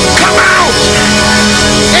 Come out.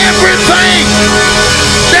 Everything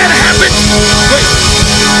that happened. Wait.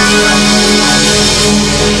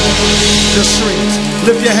 The streets.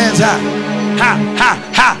 Lift your hands high. Ha, ha,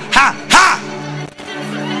 ha, ha, ha.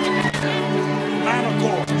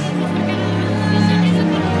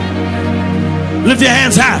 Lift your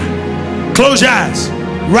hands high. Close your eyes.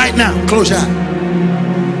 Right now. Close your eyes.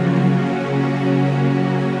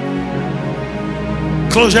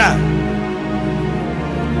 Close your eyes.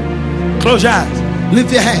 Close your eyes.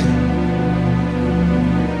 Lift your hand.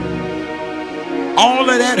 All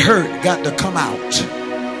of that hurt got to come out.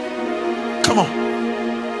 Come on.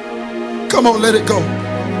 Come on, let it go.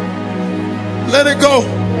 Let it go.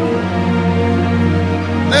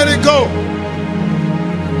 Let it go.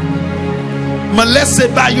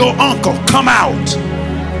 Molested by your uncle. Come out.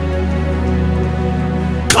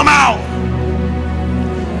 Come out.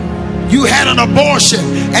 You had an abortion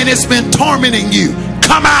and it's been tormenting you.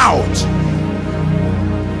 Come out.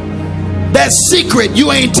 That secret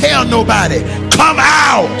you ain't tell nobody. Come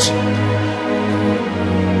out.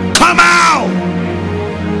 Come out.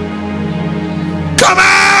 Come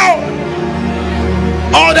out.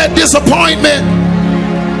 All that disappointment,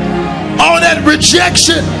 all that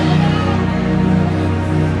rejection.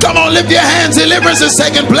 Come on, lift your hands. Deliverance is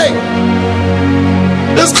taking place.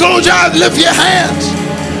 Just close your eyes, lift your hands.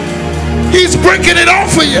 He's breaking it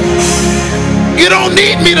off for you. You don't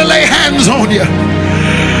need me to lay hands on you.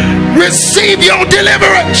 Receive your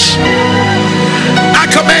deliverance. I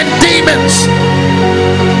command demons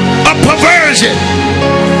of perversion.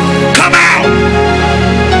 Come out.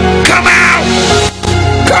 Come out.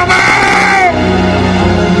 Come out.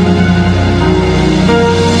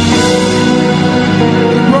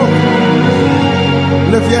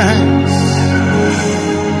 Lift your hands.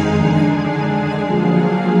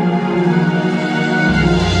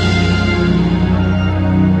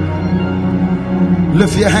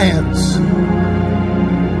 Lift your hands.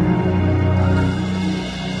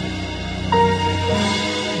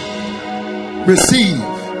 Receive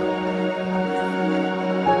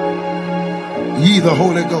ye the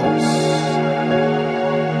Holy Ghost.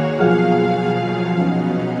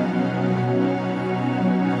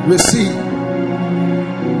 Receive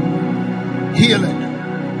healing.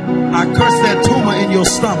 I curse that tumor in your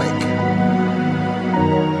stomach,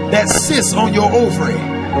 that cyst on your ovary.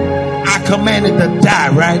 I command it to die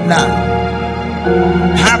right now.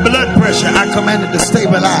 High blood pressure, I command it to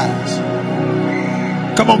stabilize.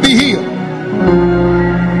 Come on, be healed.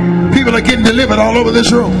 People are getting delivered all over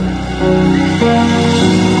this room.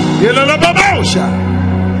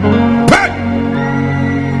 Pray.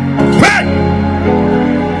 Pray.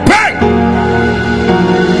 Pray.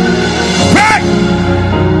 Pray.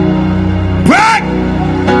 Pray.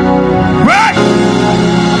 Pray.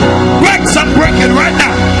 Break. Something breaking right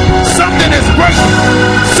now. Something is breaking.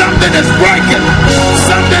 Something is breaking.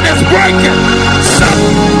 Something is breaking.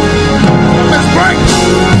 Something is breaking.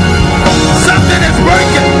 Something is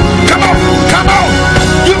breaking. Come on. Come on.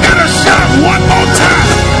 You gotta shout one more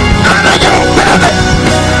time out of your belly.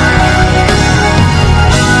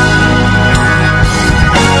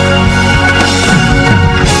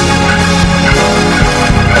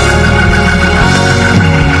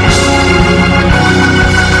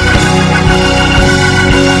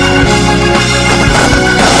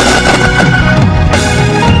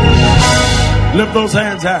 Lift those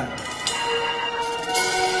hands high.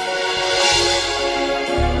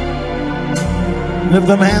 Lift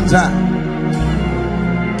them hands high.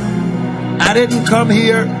 I didn't come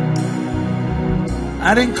here.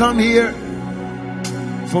 I didn't come here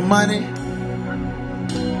for money.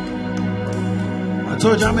 I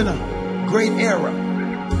told you I'm in a great era.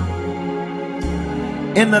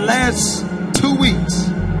 In the last 2 weeks,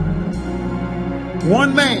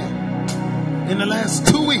 one man, in the last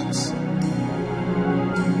 2 weeks,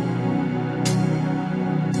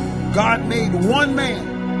 God made one man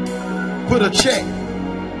put a check.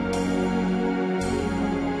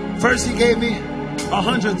 First he gave me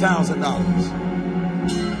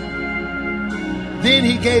 $100,000. Then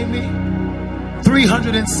he gave me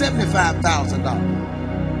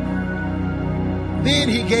 $375,000. Then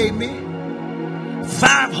he gave me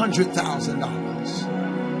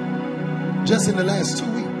 $500,000. Just in the last 2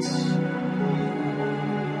 weeks.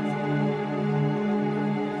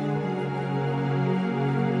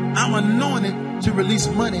 I'm anointed to release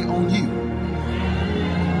money on you.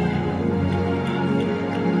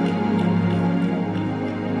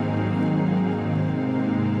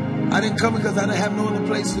 I didn't come because I didn't have no other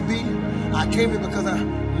place to be. I came here because I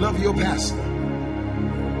love your pastor.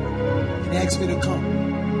 He asked me to come.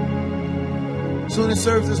 Soon as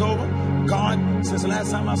service is over, God, since the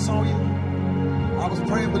last time I saw you, I was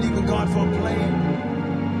praying, believing God for a plane.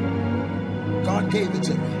 God gave it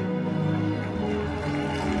to me.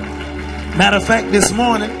 Matter of fact, this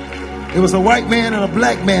morning, it was a white man and a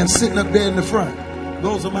black man sitting up there in the front.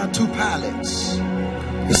 Those are my two pilots.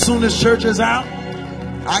 As soon as church is out,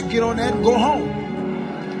 I get on that and go home.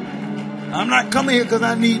 I'm not coming here because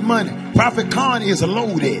I need money. Prophet Khan is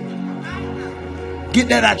loaded. Get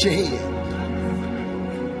that out your head.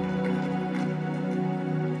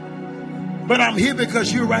 But I'm here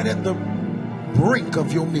because you're right at the brink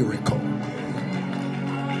of your miracle.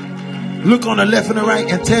 Look on the left and the right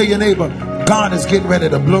and tell your neighbor, God is getting ready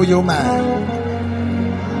to blow your mind.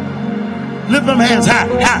 Lift them hands high,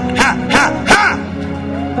 high, high, high, high.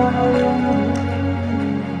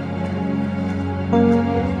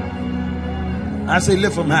 I say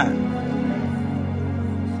lift them high.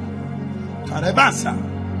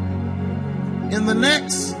 In the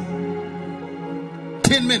next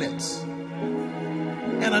 10 minutes,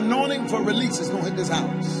 an anointing for release is going to hit this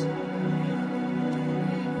house.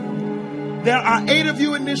 There are 8 of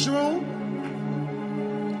you in this room.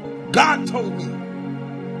 God told me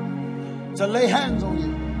to lay hands on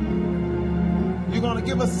you. You're going to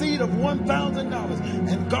give a seed of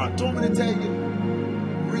 $1,000. And God told me to tell you,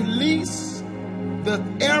 release the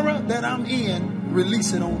era that I'm in,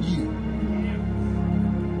 release it on you.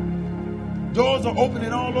 Doors are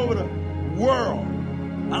opening all over the world.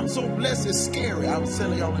 I'm so blessed, it's scary. I was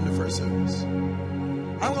telling y'all in the first service.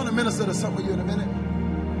 I'm going to minister to some of you in a minute.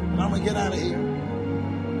 And I'm going to get out of here.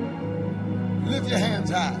 Lift your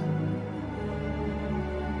hands high.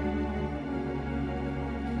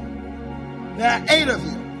 There are 8 of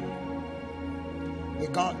you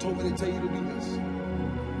that God told me to tell you to do this.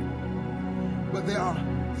 But there are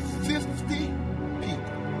 50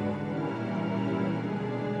 people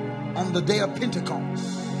on the day of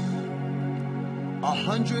Pentecost.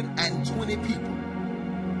 120 people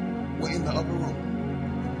were in the upper room.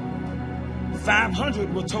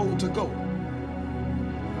 500 were told to go,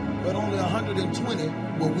 but only 120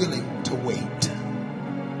 were willing to wait.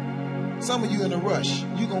 Some of you in a rush,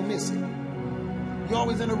 you're going to miss it. You're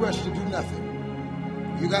always in a rush to do nothing.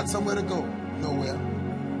 You got somewhere to go, nowhere.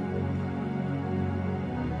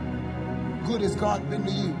 Good has God been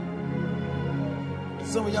to you.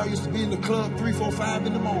 Some of y'all used to be in the club 3, 4, 5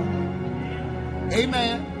 in the morning.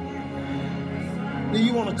 Amen. Then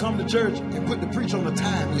you want to come to church and put the preacher on a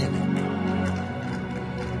time limit.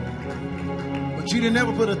 But you didn't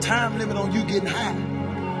ever put a time limit on you getting high.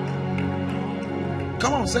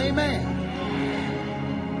 Come on, say amen.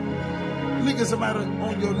 Look at somebody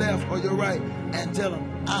on your left or your right and tell them,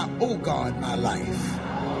 I owe God my life.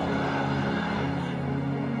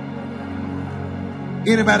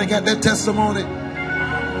 Anybody got that testimony?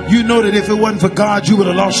 You know that if it wasn't for God, you would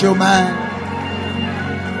have lost your mind.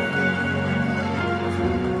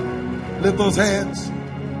 Lift those hands.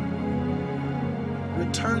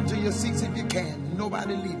 Return to your seats if you can.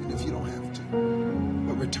 Nobody leaving if you don't have to.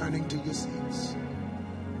 But returning to your seats.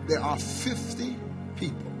 There are 50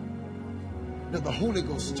 people that the Holy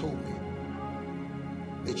Ghost told me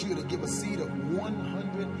that you're to give a seed of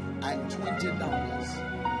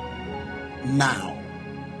 $120 now.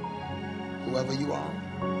 Whoever you are,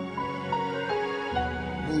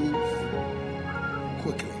 move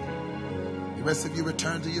quickly. The rest of you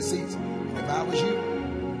return to your seats. And if I was you,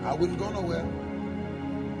 I wouldn't go nowhere,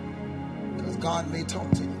 because God may talk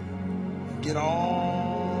to you and get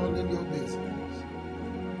all in your business.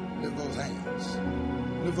 Lift those hands.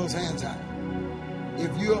 Lift those hands high.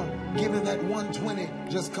 If you're giving that 120,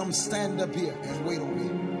 just come stand up here and wait on me.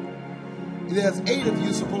 There's 8 of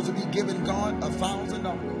you supposed to be giving God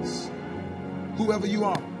 $1,000. Whoever you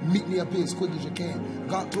are, meet me up here as quick as you can.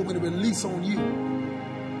 God told me to release on you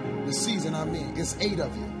the season I'm in. It's 8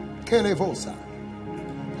 of you. Kelevosa.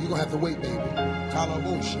 You're going to have to wait, baby.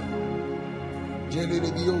 Kalabosha.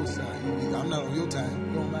 Jelilebiosa. I'm not on your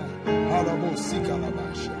time. Don't mind. Halabosi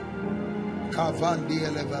kalabasha. Kavandi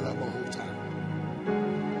elevelabohota.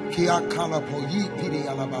 Kiakalapoyi pidi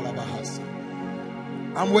alabalabahasa.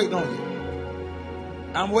 I'm waiting on you.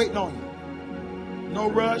 I'm waiting on you. No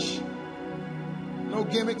rush. No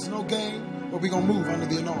gimmicks, no game, but we're going to move under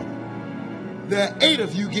the anointing. There are 8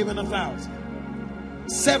 of you giving 1,000.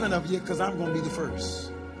 7 of you, because I'm going to be the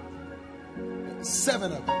first.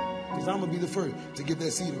 7 of you, because I'm going to be the first to get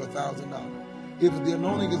that seed of $1,000. If the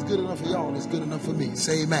anointing is good enough for y'all, it's good enough for me.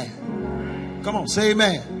 Say amen. Come on, say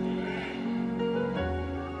amen.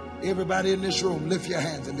 Everybody in this room, lift your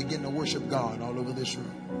hands and begin to worship God all over this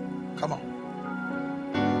room. Come on.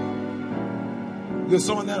 You're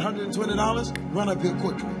sowing that $120, run up here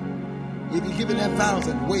quickly. If you're giving that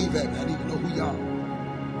 1,000, wave at me. I need to know who you are.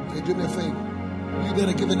 Okay, do me a favor. You that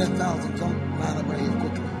are giving that 1,000, come line up right here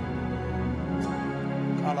quickly.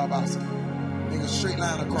 Kalabasa. Make a straight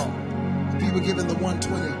line across. The people giving the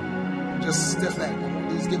 120, just step back.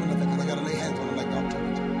 He's giving nothing because I got to lay hands on him like God told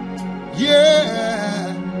me to.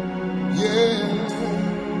 Yeah. Yeah.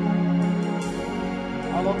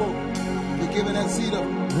 Hallelujah. You're giving that seed of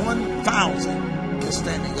 1,000. You're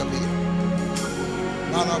standing up here.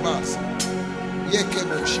 Malabasa.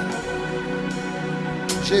 Yekebosha.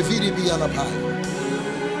 Shevidi Bialapai.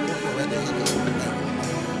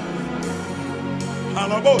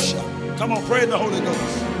 Malabosha. Come on, pray in the Holy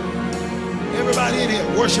Ghost. Everybody in here,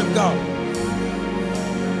 worship God.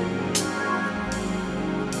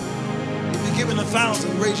 If you're giving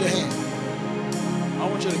 1,000, raise your hand. I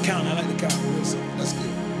want you to count. I like to count. That's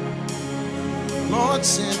good. Lord,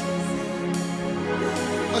 send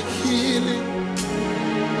a healing.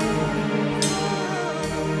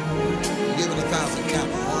 You're giving 1,000. Count.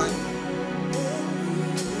 1.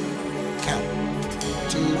 Count.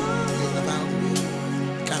 2. You're giving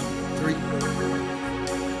 1,000. Count. 3.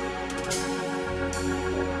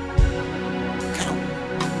 Count.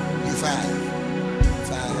 You 5.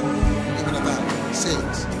 5. You're giving 1,000.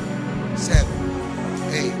 6. 7.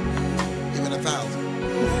 8. Giving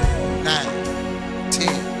 1,000. 9.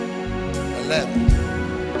 10. 11.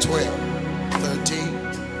 12,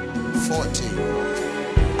 13, 14,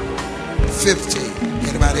 15.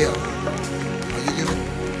 Anybody else? Are you giving?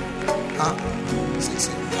 Huh?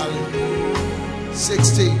 16. Hallelujah.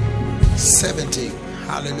 16, 17.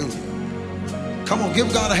 Hallelujah. Come on,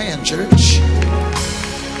 give God a hand, church.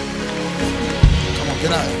 Come on,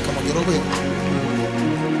 get out. Come on, get over here.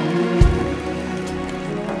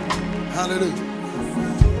 Hallelujah.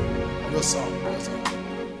 Real song.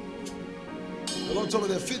 The Lord told me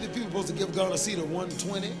there are 50 people supposed to give God a seed of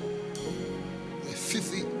 120. There are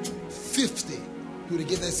 50 who to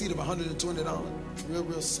get that seed of $120.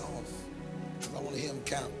 Real soft. I want to hear him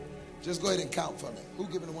count. Just go ahead and count for me. Who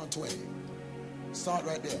giving the 120? Start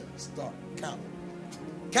right there. Start. Count.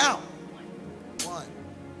 Count. 1.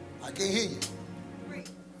 I can't hear you. 3,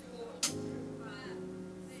 4, 5,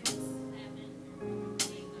 6, 7, 8, 9, 10,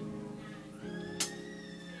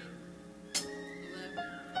 11.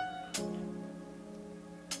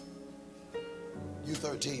 You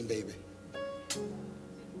 13, baby.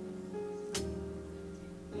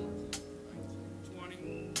 20.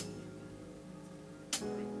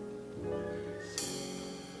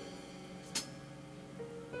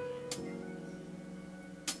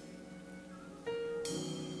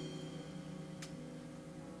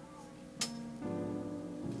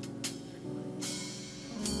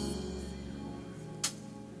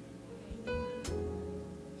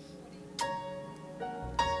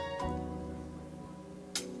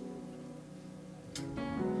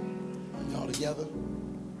 together?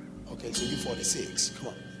 Okay, so you're 46. Come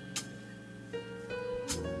on.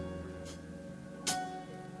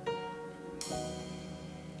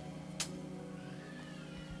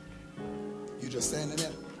 You just standing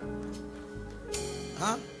there?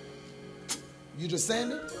 Huh? You just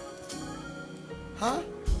standing? Huh?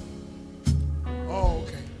 Oh,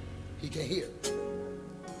 okay. He can't hear.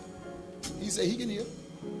 He said he can hear.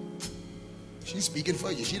 She's speaking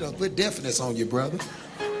for you. She done put deafness on you, brother.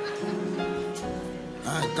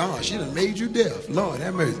 My God, she done made you deaf. Lord,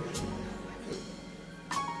 have mercy.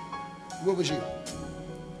 What was you?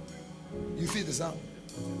 You 50 something?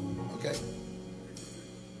 Okay.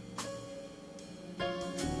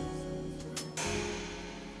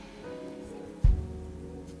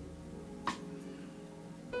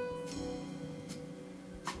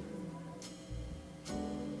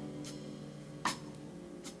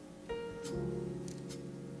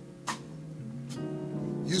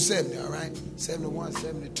 You 70, all right? 71,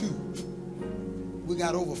 72. We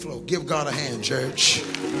got overflow. Give God a hand, church.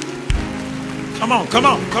 Come on, come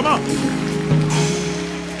on, come on.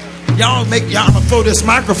 Y'all gonna throw this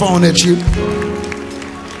microphone at you.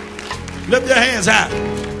 Lift your hands high.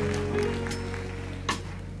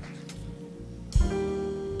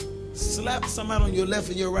 Slap somebody on your left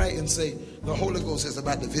and your right and say, the Holy Ghost is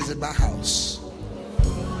about to visit my house.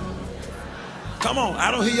 Come on, I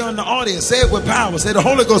don't hear you in the audience. Say it with power. Say the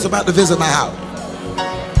Holy Ghost is about to visit my house.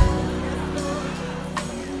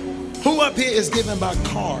 Who up here is giving by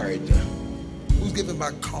card? Who's giving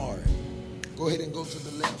by card? Go ahead and go to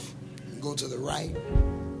the left and go to the right.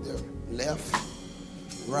 They're left,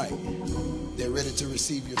 right. They're ready to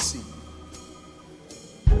receive your seed.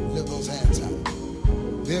 Lift those hands out.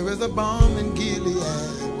 There is a balm in Gilead.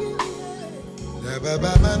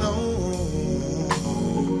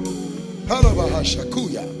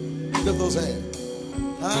 Lift those hands.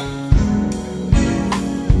 Huh?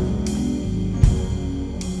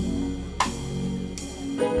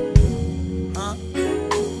 Huh?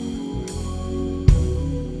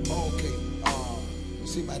 Okay.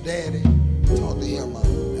 See my daddy? Talk to him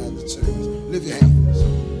after service. Lift your hands.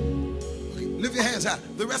 Okay. Lift your hands high.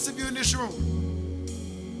 The rest of you in this room.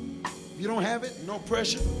 If you don't have it, no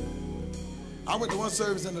pressure. I went to one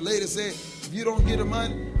service and the lady said, if you don't get the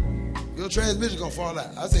money, your transmission gonna fall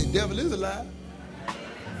out. I say, devil is alive.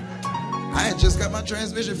 I had just got my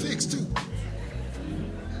transmission fixed too.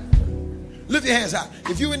 Lift your hands high.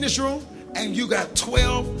 If you in this room and you got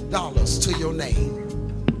 $12 to your name,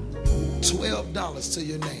 $12 to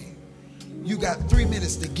your name, you got 3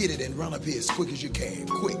 minutes to get it and run up here as quick as you can.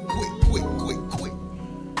 Quick, quick, quick, quick, quick.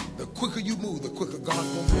 The quicker you move, the quicker God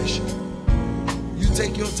gonna bless you. You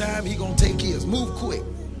take your time, he gonna take his. Move quick.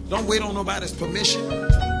 Don't wait on nobody's permission.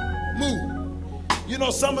 Move. You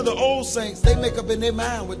know, some of the old saints, they make up in their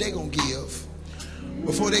mind what they gonna give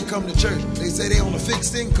before they come to church. They say they on a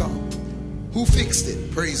fixed income. Who fixed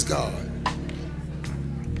it? Praise God.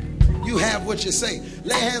 You have what you say.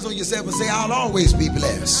 Lay hands on yourself and say, I'll always be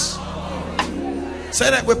blessed. Say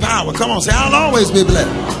that with power. Come on, say, I'll always be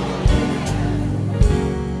blessed.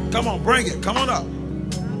 Come on, bring it. Come on up.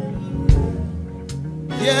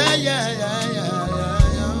 Yeah, yeah, yeah, yeah, yeah,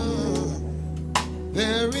 yeah.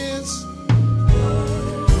 There is.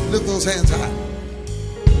 Lift those hands high.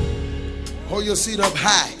 Hold your seat up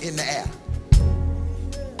high in the air.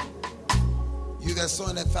 You guys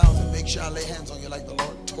sowing that 1,000, make sure I lay hands on you like the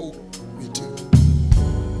Lord told me to.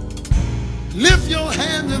 Lift your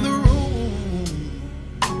hands in the room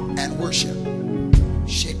and worship.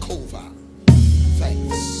 Shekova.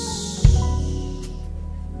 Thanks.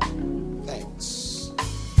 Thanks.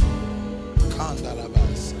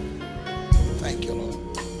 Kandalabasa. Thank you, Lord.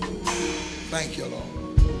 Thank you, Lord.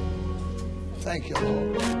 Thank you,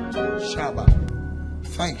 Lord. Shabbat.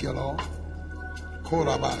 Thank you, Lord.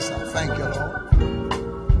 Kolabasa. Thank you, Lord.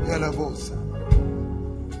 Yelabosa.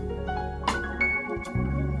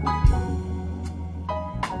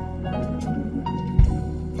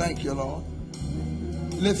 Thank you, Lord.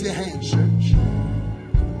 Lift your hands, church.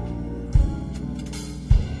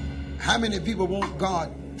 How many people want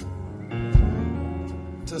God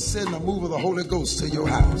to send a move of the Holy Ghost to your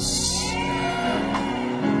house?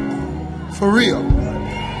 For real.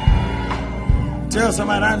 Tell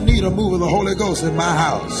somebody, I need a move of the Holy Ghost in my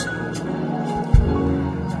house.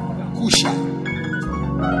 Kusha.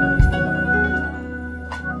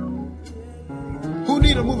 Who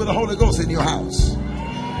need a move of the Holy Ghost in your house?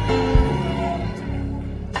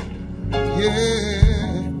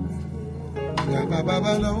 Yeah.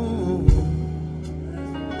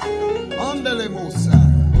 Andale Mosa.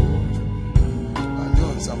 I'm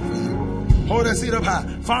doing something for you. Hold that seat up high.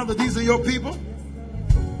 Father, these are your people.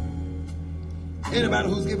 Anybody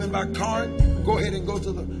who's giving by card, go ahead and go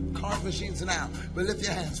to the card machines now. But lift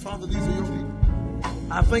your hands. Father, these are your people.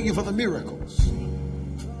 I thank you for the miracles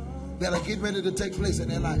that are getting ready to take place in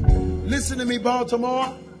their life. Listen to me,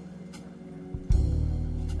 Baltimore.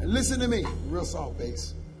 And listen to me. Real soft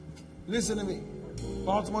bass. Listen to me.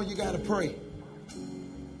 Baltimore, you got to pray.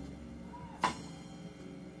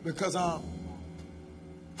 Because I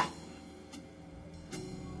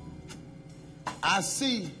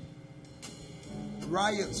see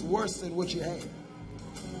riots worse than what you had.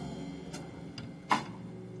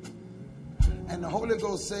 And the Holy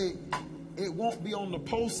Ghost say it won't be on the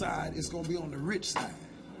poor side, it's going to be on the rich side.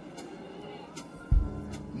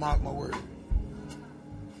 Mark my word.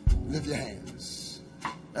 Lift your hands.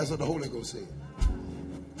 That's what the Holy Ghost said.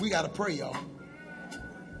 We got to pray, y'all.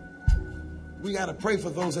 We got to pray for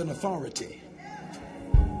those in authority.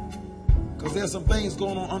 Because there's some things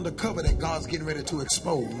going on undercover that God's getting ready to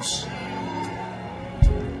expose.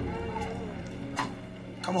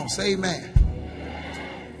 Come on, say amen.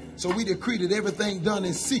 So we decree that everything done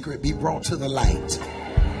in secret be brought to the light.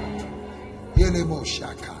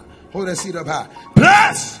 Hold that seat up high.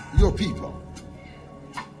 Bless your people.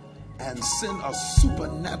 And send a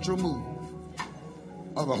supernatural move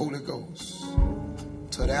of the Holy Ghost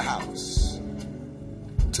to their house.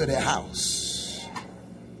 To their house.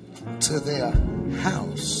 To their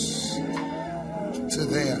house. To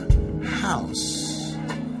their house.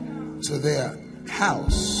 To their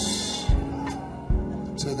house.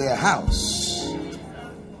 To their house.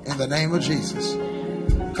 In the name of Jesus.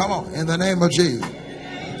 Come on, in the name of Jesus.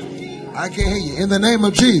 I can't hear you. In the name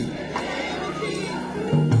of Jesus.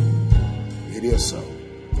 It is so.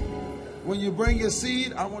 When you bring your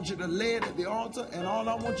seed, I want you to lay it at the altar, and all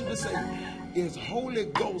I want you to say is, Holy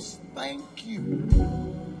Ghost, thank you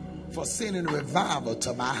for sending revival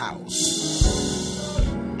to my house.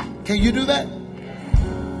 Can you do that?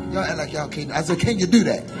 Y'all act like y'all can't. I said, can you do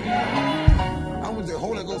that? I want to say,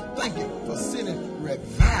 Holy Ghost, thank you for sending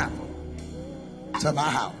revival to my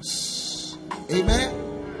house. Amen.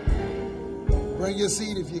 Bring your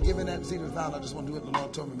seed. If you're giving that seed $1,000, I just want to do it. The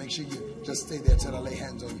Lord told me, make sure you just stay there till I lay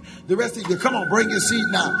hands on you. The rest of you, come on, bring your seed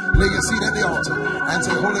now. Lay your seed at the altar and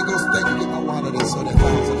say, Holy Ghost, thank you. Get my wallet in, so that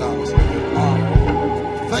 $1,000.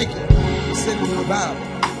 Thank you for sending revival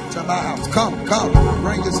to my house. Come,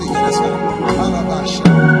 bring your seed. That's right.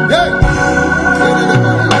 Hey!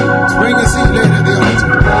 Bring your seed, lay it at the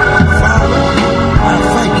altar. Father, I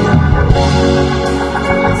thank you.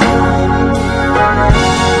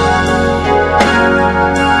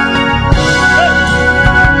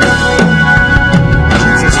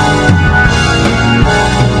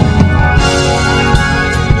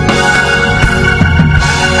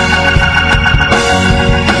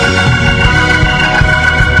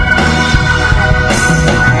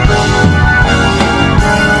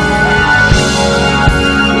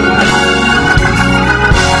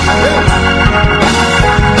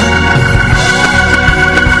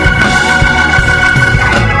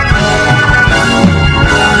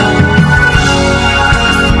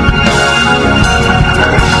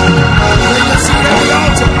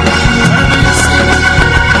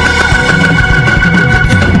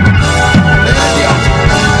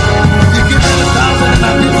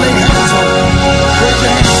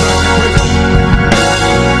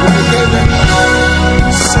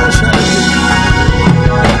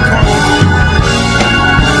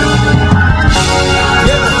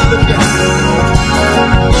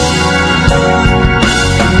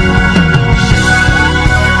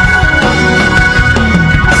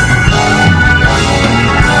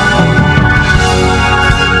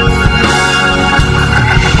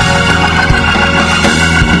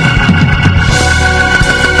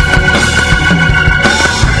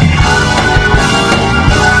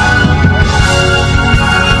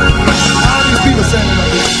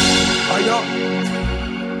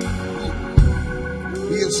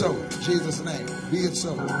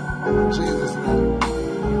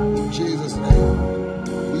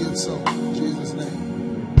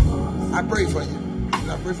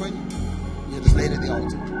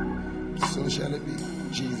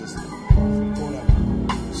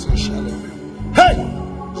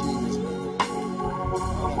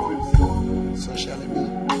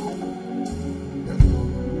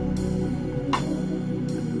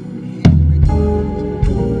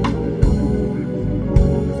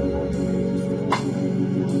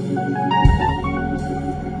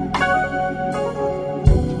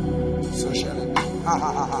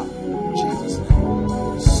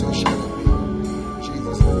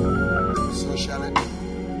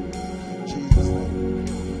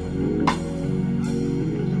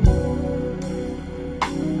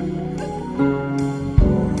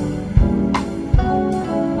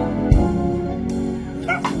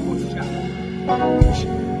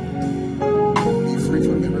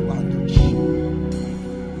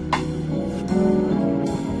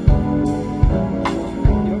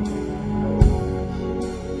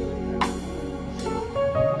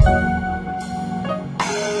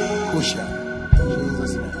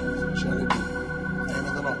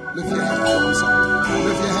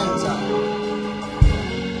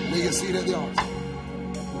 a seat at the altar.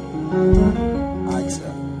 I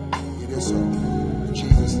accept. It is so. In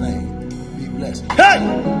Jesus' name, be blessed. Hey!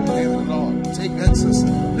 In the name of the Lord. Take that, sister.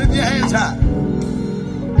 Lift your hands high.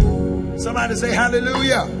 Somebody say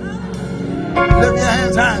hallelujah. Lift your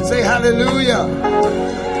hands high and say hallelujah.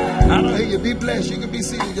 I don't hear you. Be blessed. You can be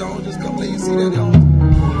seated, y'all. Just come lay your seat at the altar.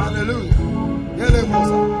 Hallelujah.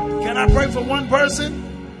 Can I pray for one person?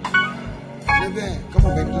 Lift your hand. Come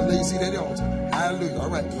on, baby. Just lay your seat at the altar. Hallelujah. All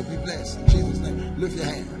right. Well, be blessed. In Jesus' name. Lift your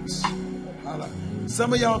hands. Hallelujah.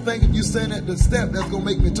 Some of y'all think if you stand at the step, that's going to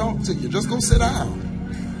make me talk to you. Just go sit down.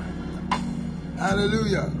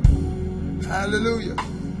 Hallelujah. Hallelujah.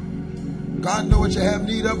 God knows what you have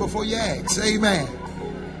need of before you ask. Say amen.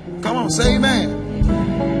 Come on, say amen.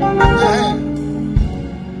 Yeah.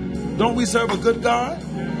 Don't we serve a good God?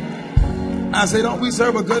 I say, don't we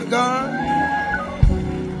serve a good God?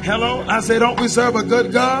 Hello? I say, don't we serve a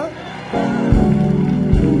good God?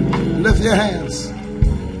 Lift your hands.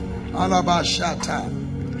 Alabashata.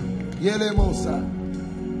 Yele Mosa.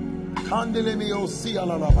 Kandele mi osi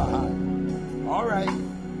alalabahai. All right.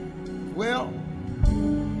 Well,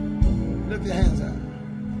 lift your hands out.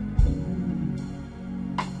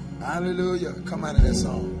 Hallelujah. Come out of that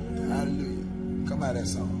song. Hallelujah. Come out of that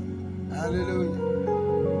song. Hallelujah.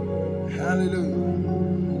 Hallelujah.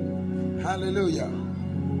 Hallelujah.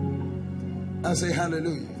 I say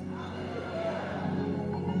hallelujah.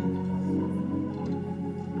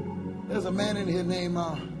 There's a man in here named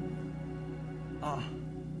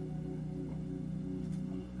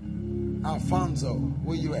Alfonso.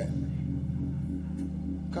 Where you at?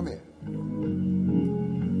 Come here.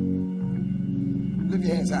 Lift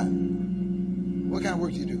your hands high. What kind of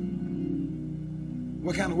work you do?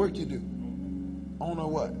 What kind of work you do? Own or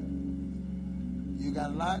what? You got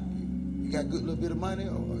a lot? You got a good little bit of money?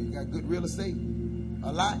 Or you got good real estate?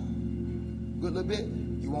 A lot? Good little bit?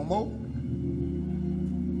 You want more?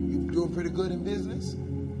 You doing pretty good in business?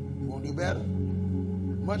 You want to do better?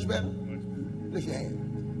 Much better? Lift your hand.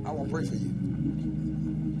 I want to pray for you.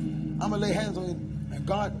 I'm going to lay hands on you. And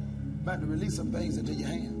God about to release some things into your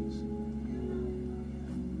hands.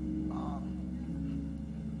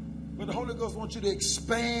 But the Holy Ghost wants you to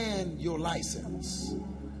expand your license.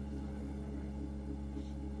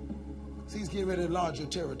 See, he's getting ready to enlarge your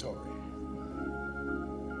territory.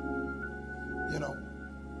 You know,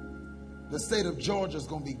 the state of Georgia is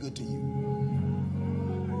going to be good to you.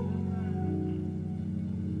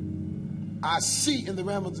 I see in the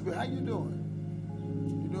realm of the spirit. How you doing?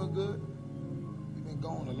 You doing good? You've been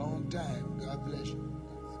gone a long time. God bless you.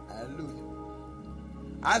 Hallelujah.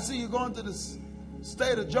 I see you going to the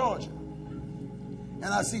state of Georgia, and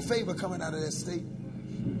I see favor coming out of that state.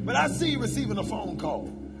 But I see you receiving a phone call.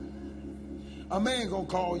 A man gonna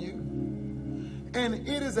call you, and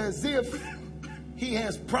it is as if he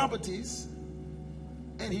has properties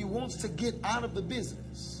and he wants to get out of the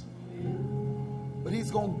business, but he's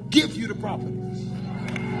gonna give you the properties.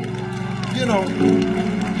 You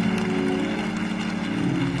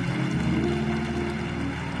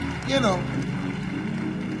know,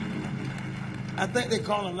 I think they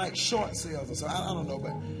call them like short sales or something. I don't know,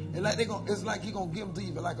 but it's like he's gonna give them to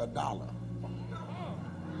you for like $1.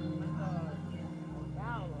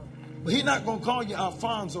 But he's not going to call you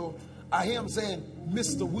Alfonso. I hear him saying,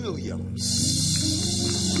 Mr. Williams.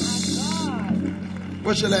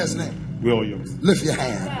 What's your last name? Williams. Lift your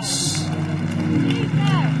hands.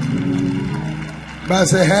 But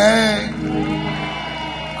say, hey,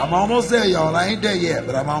 I'm almost there, y'all. I ain't there yet,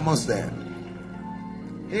 but I'm almost there.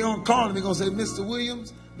 He going to call him. He's going to say, Mr.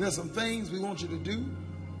 Williams, there's some things we want you to do.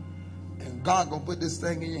 And God going to put this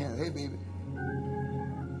thing in your hand. Hey, baby.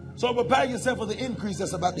 So prepare yourself for the increase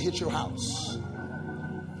that's about to hit your house.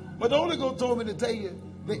 But the Holy Ghost told me to tell you,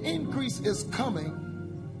 the increase is coming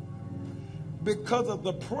because of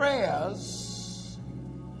the prayers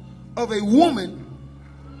of a woman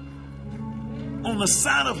on the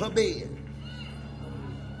side of her bed.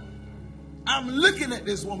 I'm looking at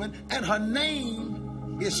this woman, and her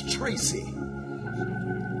name is Tracy.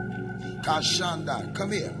 Kashanda,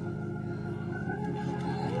 come here.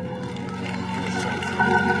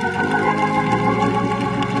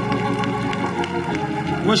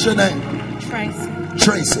 What's your name? Tracy.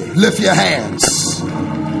 Tracy. Lift your hands.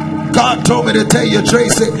 God told me to tell you,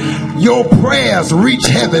 Tracy, your prayers reach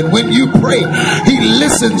heaven. When you pray, he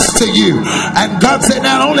listens to you. And God said,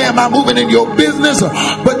 not only am I moving in your business,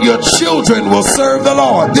 but your children will serve the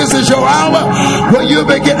Lord. This is your hour where you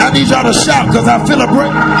begin. I need y'all to shout, because I feel a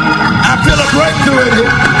breakthrough in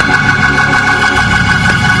here.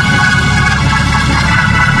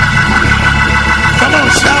 Come on,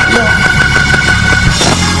 shout, y'all.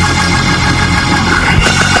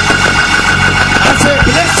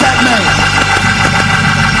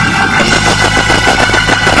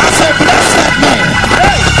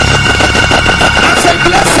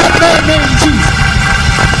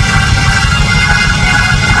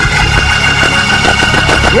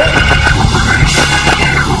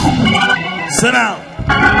 Sit down.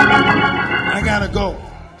 I gotta go.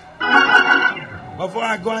 Before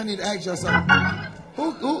I go, I need to ask you something.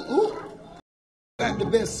 Who got the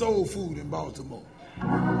best soul food in Baltimore?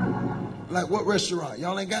 Like what restaurant?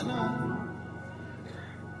 Y'all ain't got none?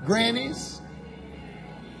 Granny's?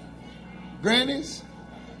 Granny's?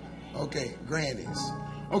 Okay, Granny's.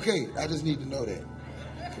 Okay, I just need to know that.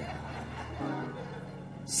 Okay.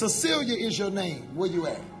 Cecilia is your name. Where you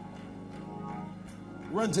at?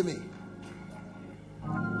 Run to me.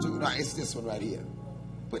 No, it's this one right here.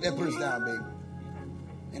 Put that purse down, baby.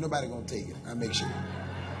 Ain't nobody gonna take it. I'll make sure.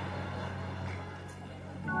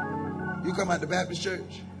 You come out the Baptist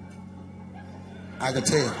church? I can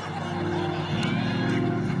tell.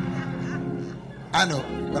 I know,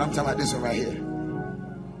 but I'm talking about this one right here.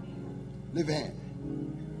 Lift your hand.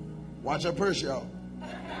 Watch your purse, y'all.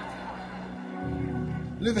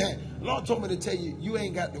 Lift your hand. Lord told me to tell you, you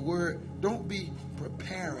ain't got the word. Don't be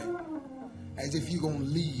preparing as if you're going to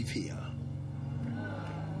leave here.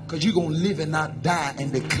 Because you're going to live and not die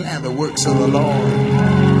and declare the works of the Lord.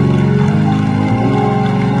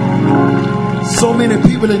 So many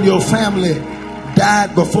people in your family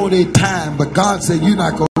died before their time, but God said you're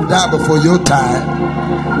not going to die before your time.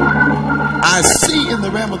 I see in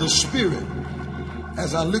the realm of the spirit,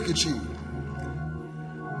 as I look at you,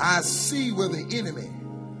 I see where the enemy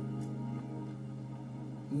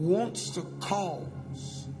wants to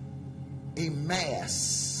cause a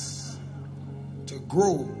mass to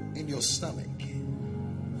grow in your stomach.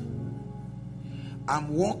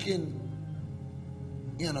 I'm walking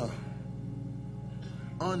in a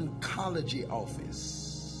oncology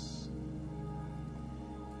office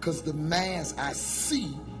because the mass I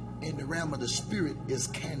see in the realm of the spirit is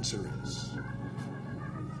cancerous.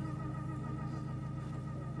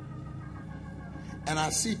 And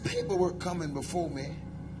I see paperwork coming before me.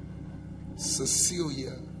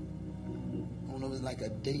 Cecilia, I don't know if it's like a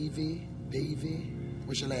Davy.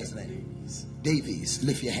 What's your last name? Davies.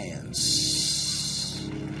 Lift your hands.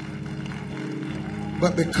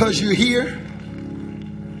 But because you're here,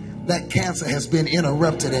 that cancer has been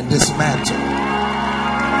interrupted and dismantled.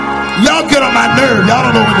 Y'all get on my nerve. Y'all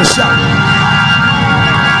don't know when to shout.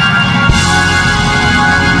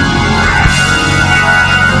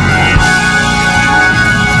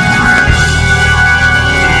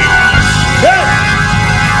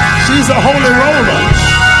 She's a holy roller.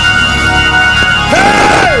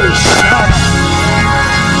 Hey!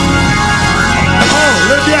 Oh,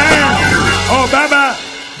 lift your hand. Oh, bye-bye.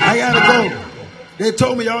 I gotta go. They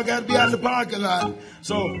told me y'all gotta be out in the parking lot.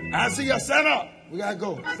 So I see y'all. Stand up. We gotta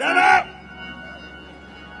go. Stand up.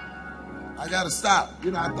 I gotta stop.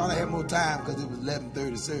 You know, I thought I had more time because it was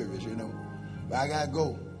 11:30 service, you know. But I gotta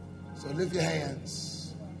go. So lift your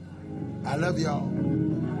hands. I love y'all.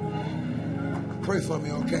 Pray for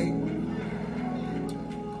me, okay?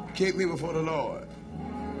 Keep me before the Lord.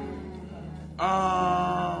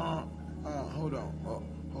 Hold on. Hold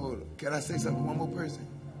on. Can I say something? One more person?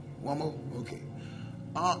 One more? Okay.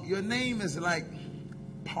 Your name is like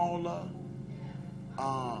Paula.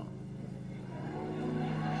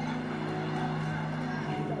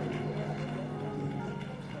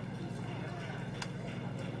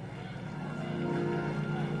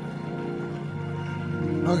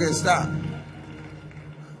 Okay, stop.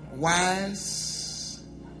 Wise,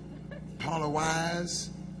 Paula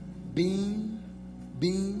Wise, Bean.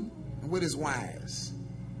 What is Wise?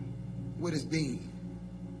 What is Bean?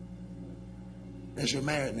 That's your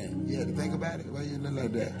married name. You had to think about it. Why you look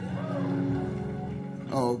like that?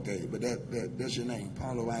 Oh, okay, but that's your name,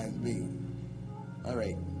 Paula Wise Bean. All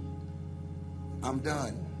right, I'm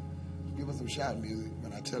done. Give us some shout music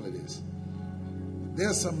when I tell her this.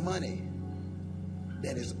 There's some money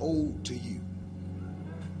that is owed to you.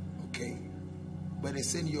 Okay, but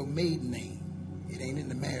it's in your maiden name. It ain't in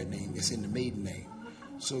the married name. It's in the maiden name.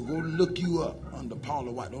 So go look you up under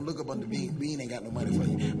Paula White. Don't look up under Bean. Bean ain't got no money for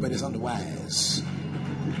you, but it's under Wise.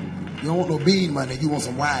 You don't want no Bean money. You want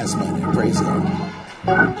some Wise money. Praise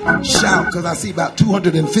God. Shout, because I see about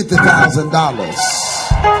 $250,000.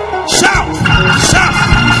 Shout.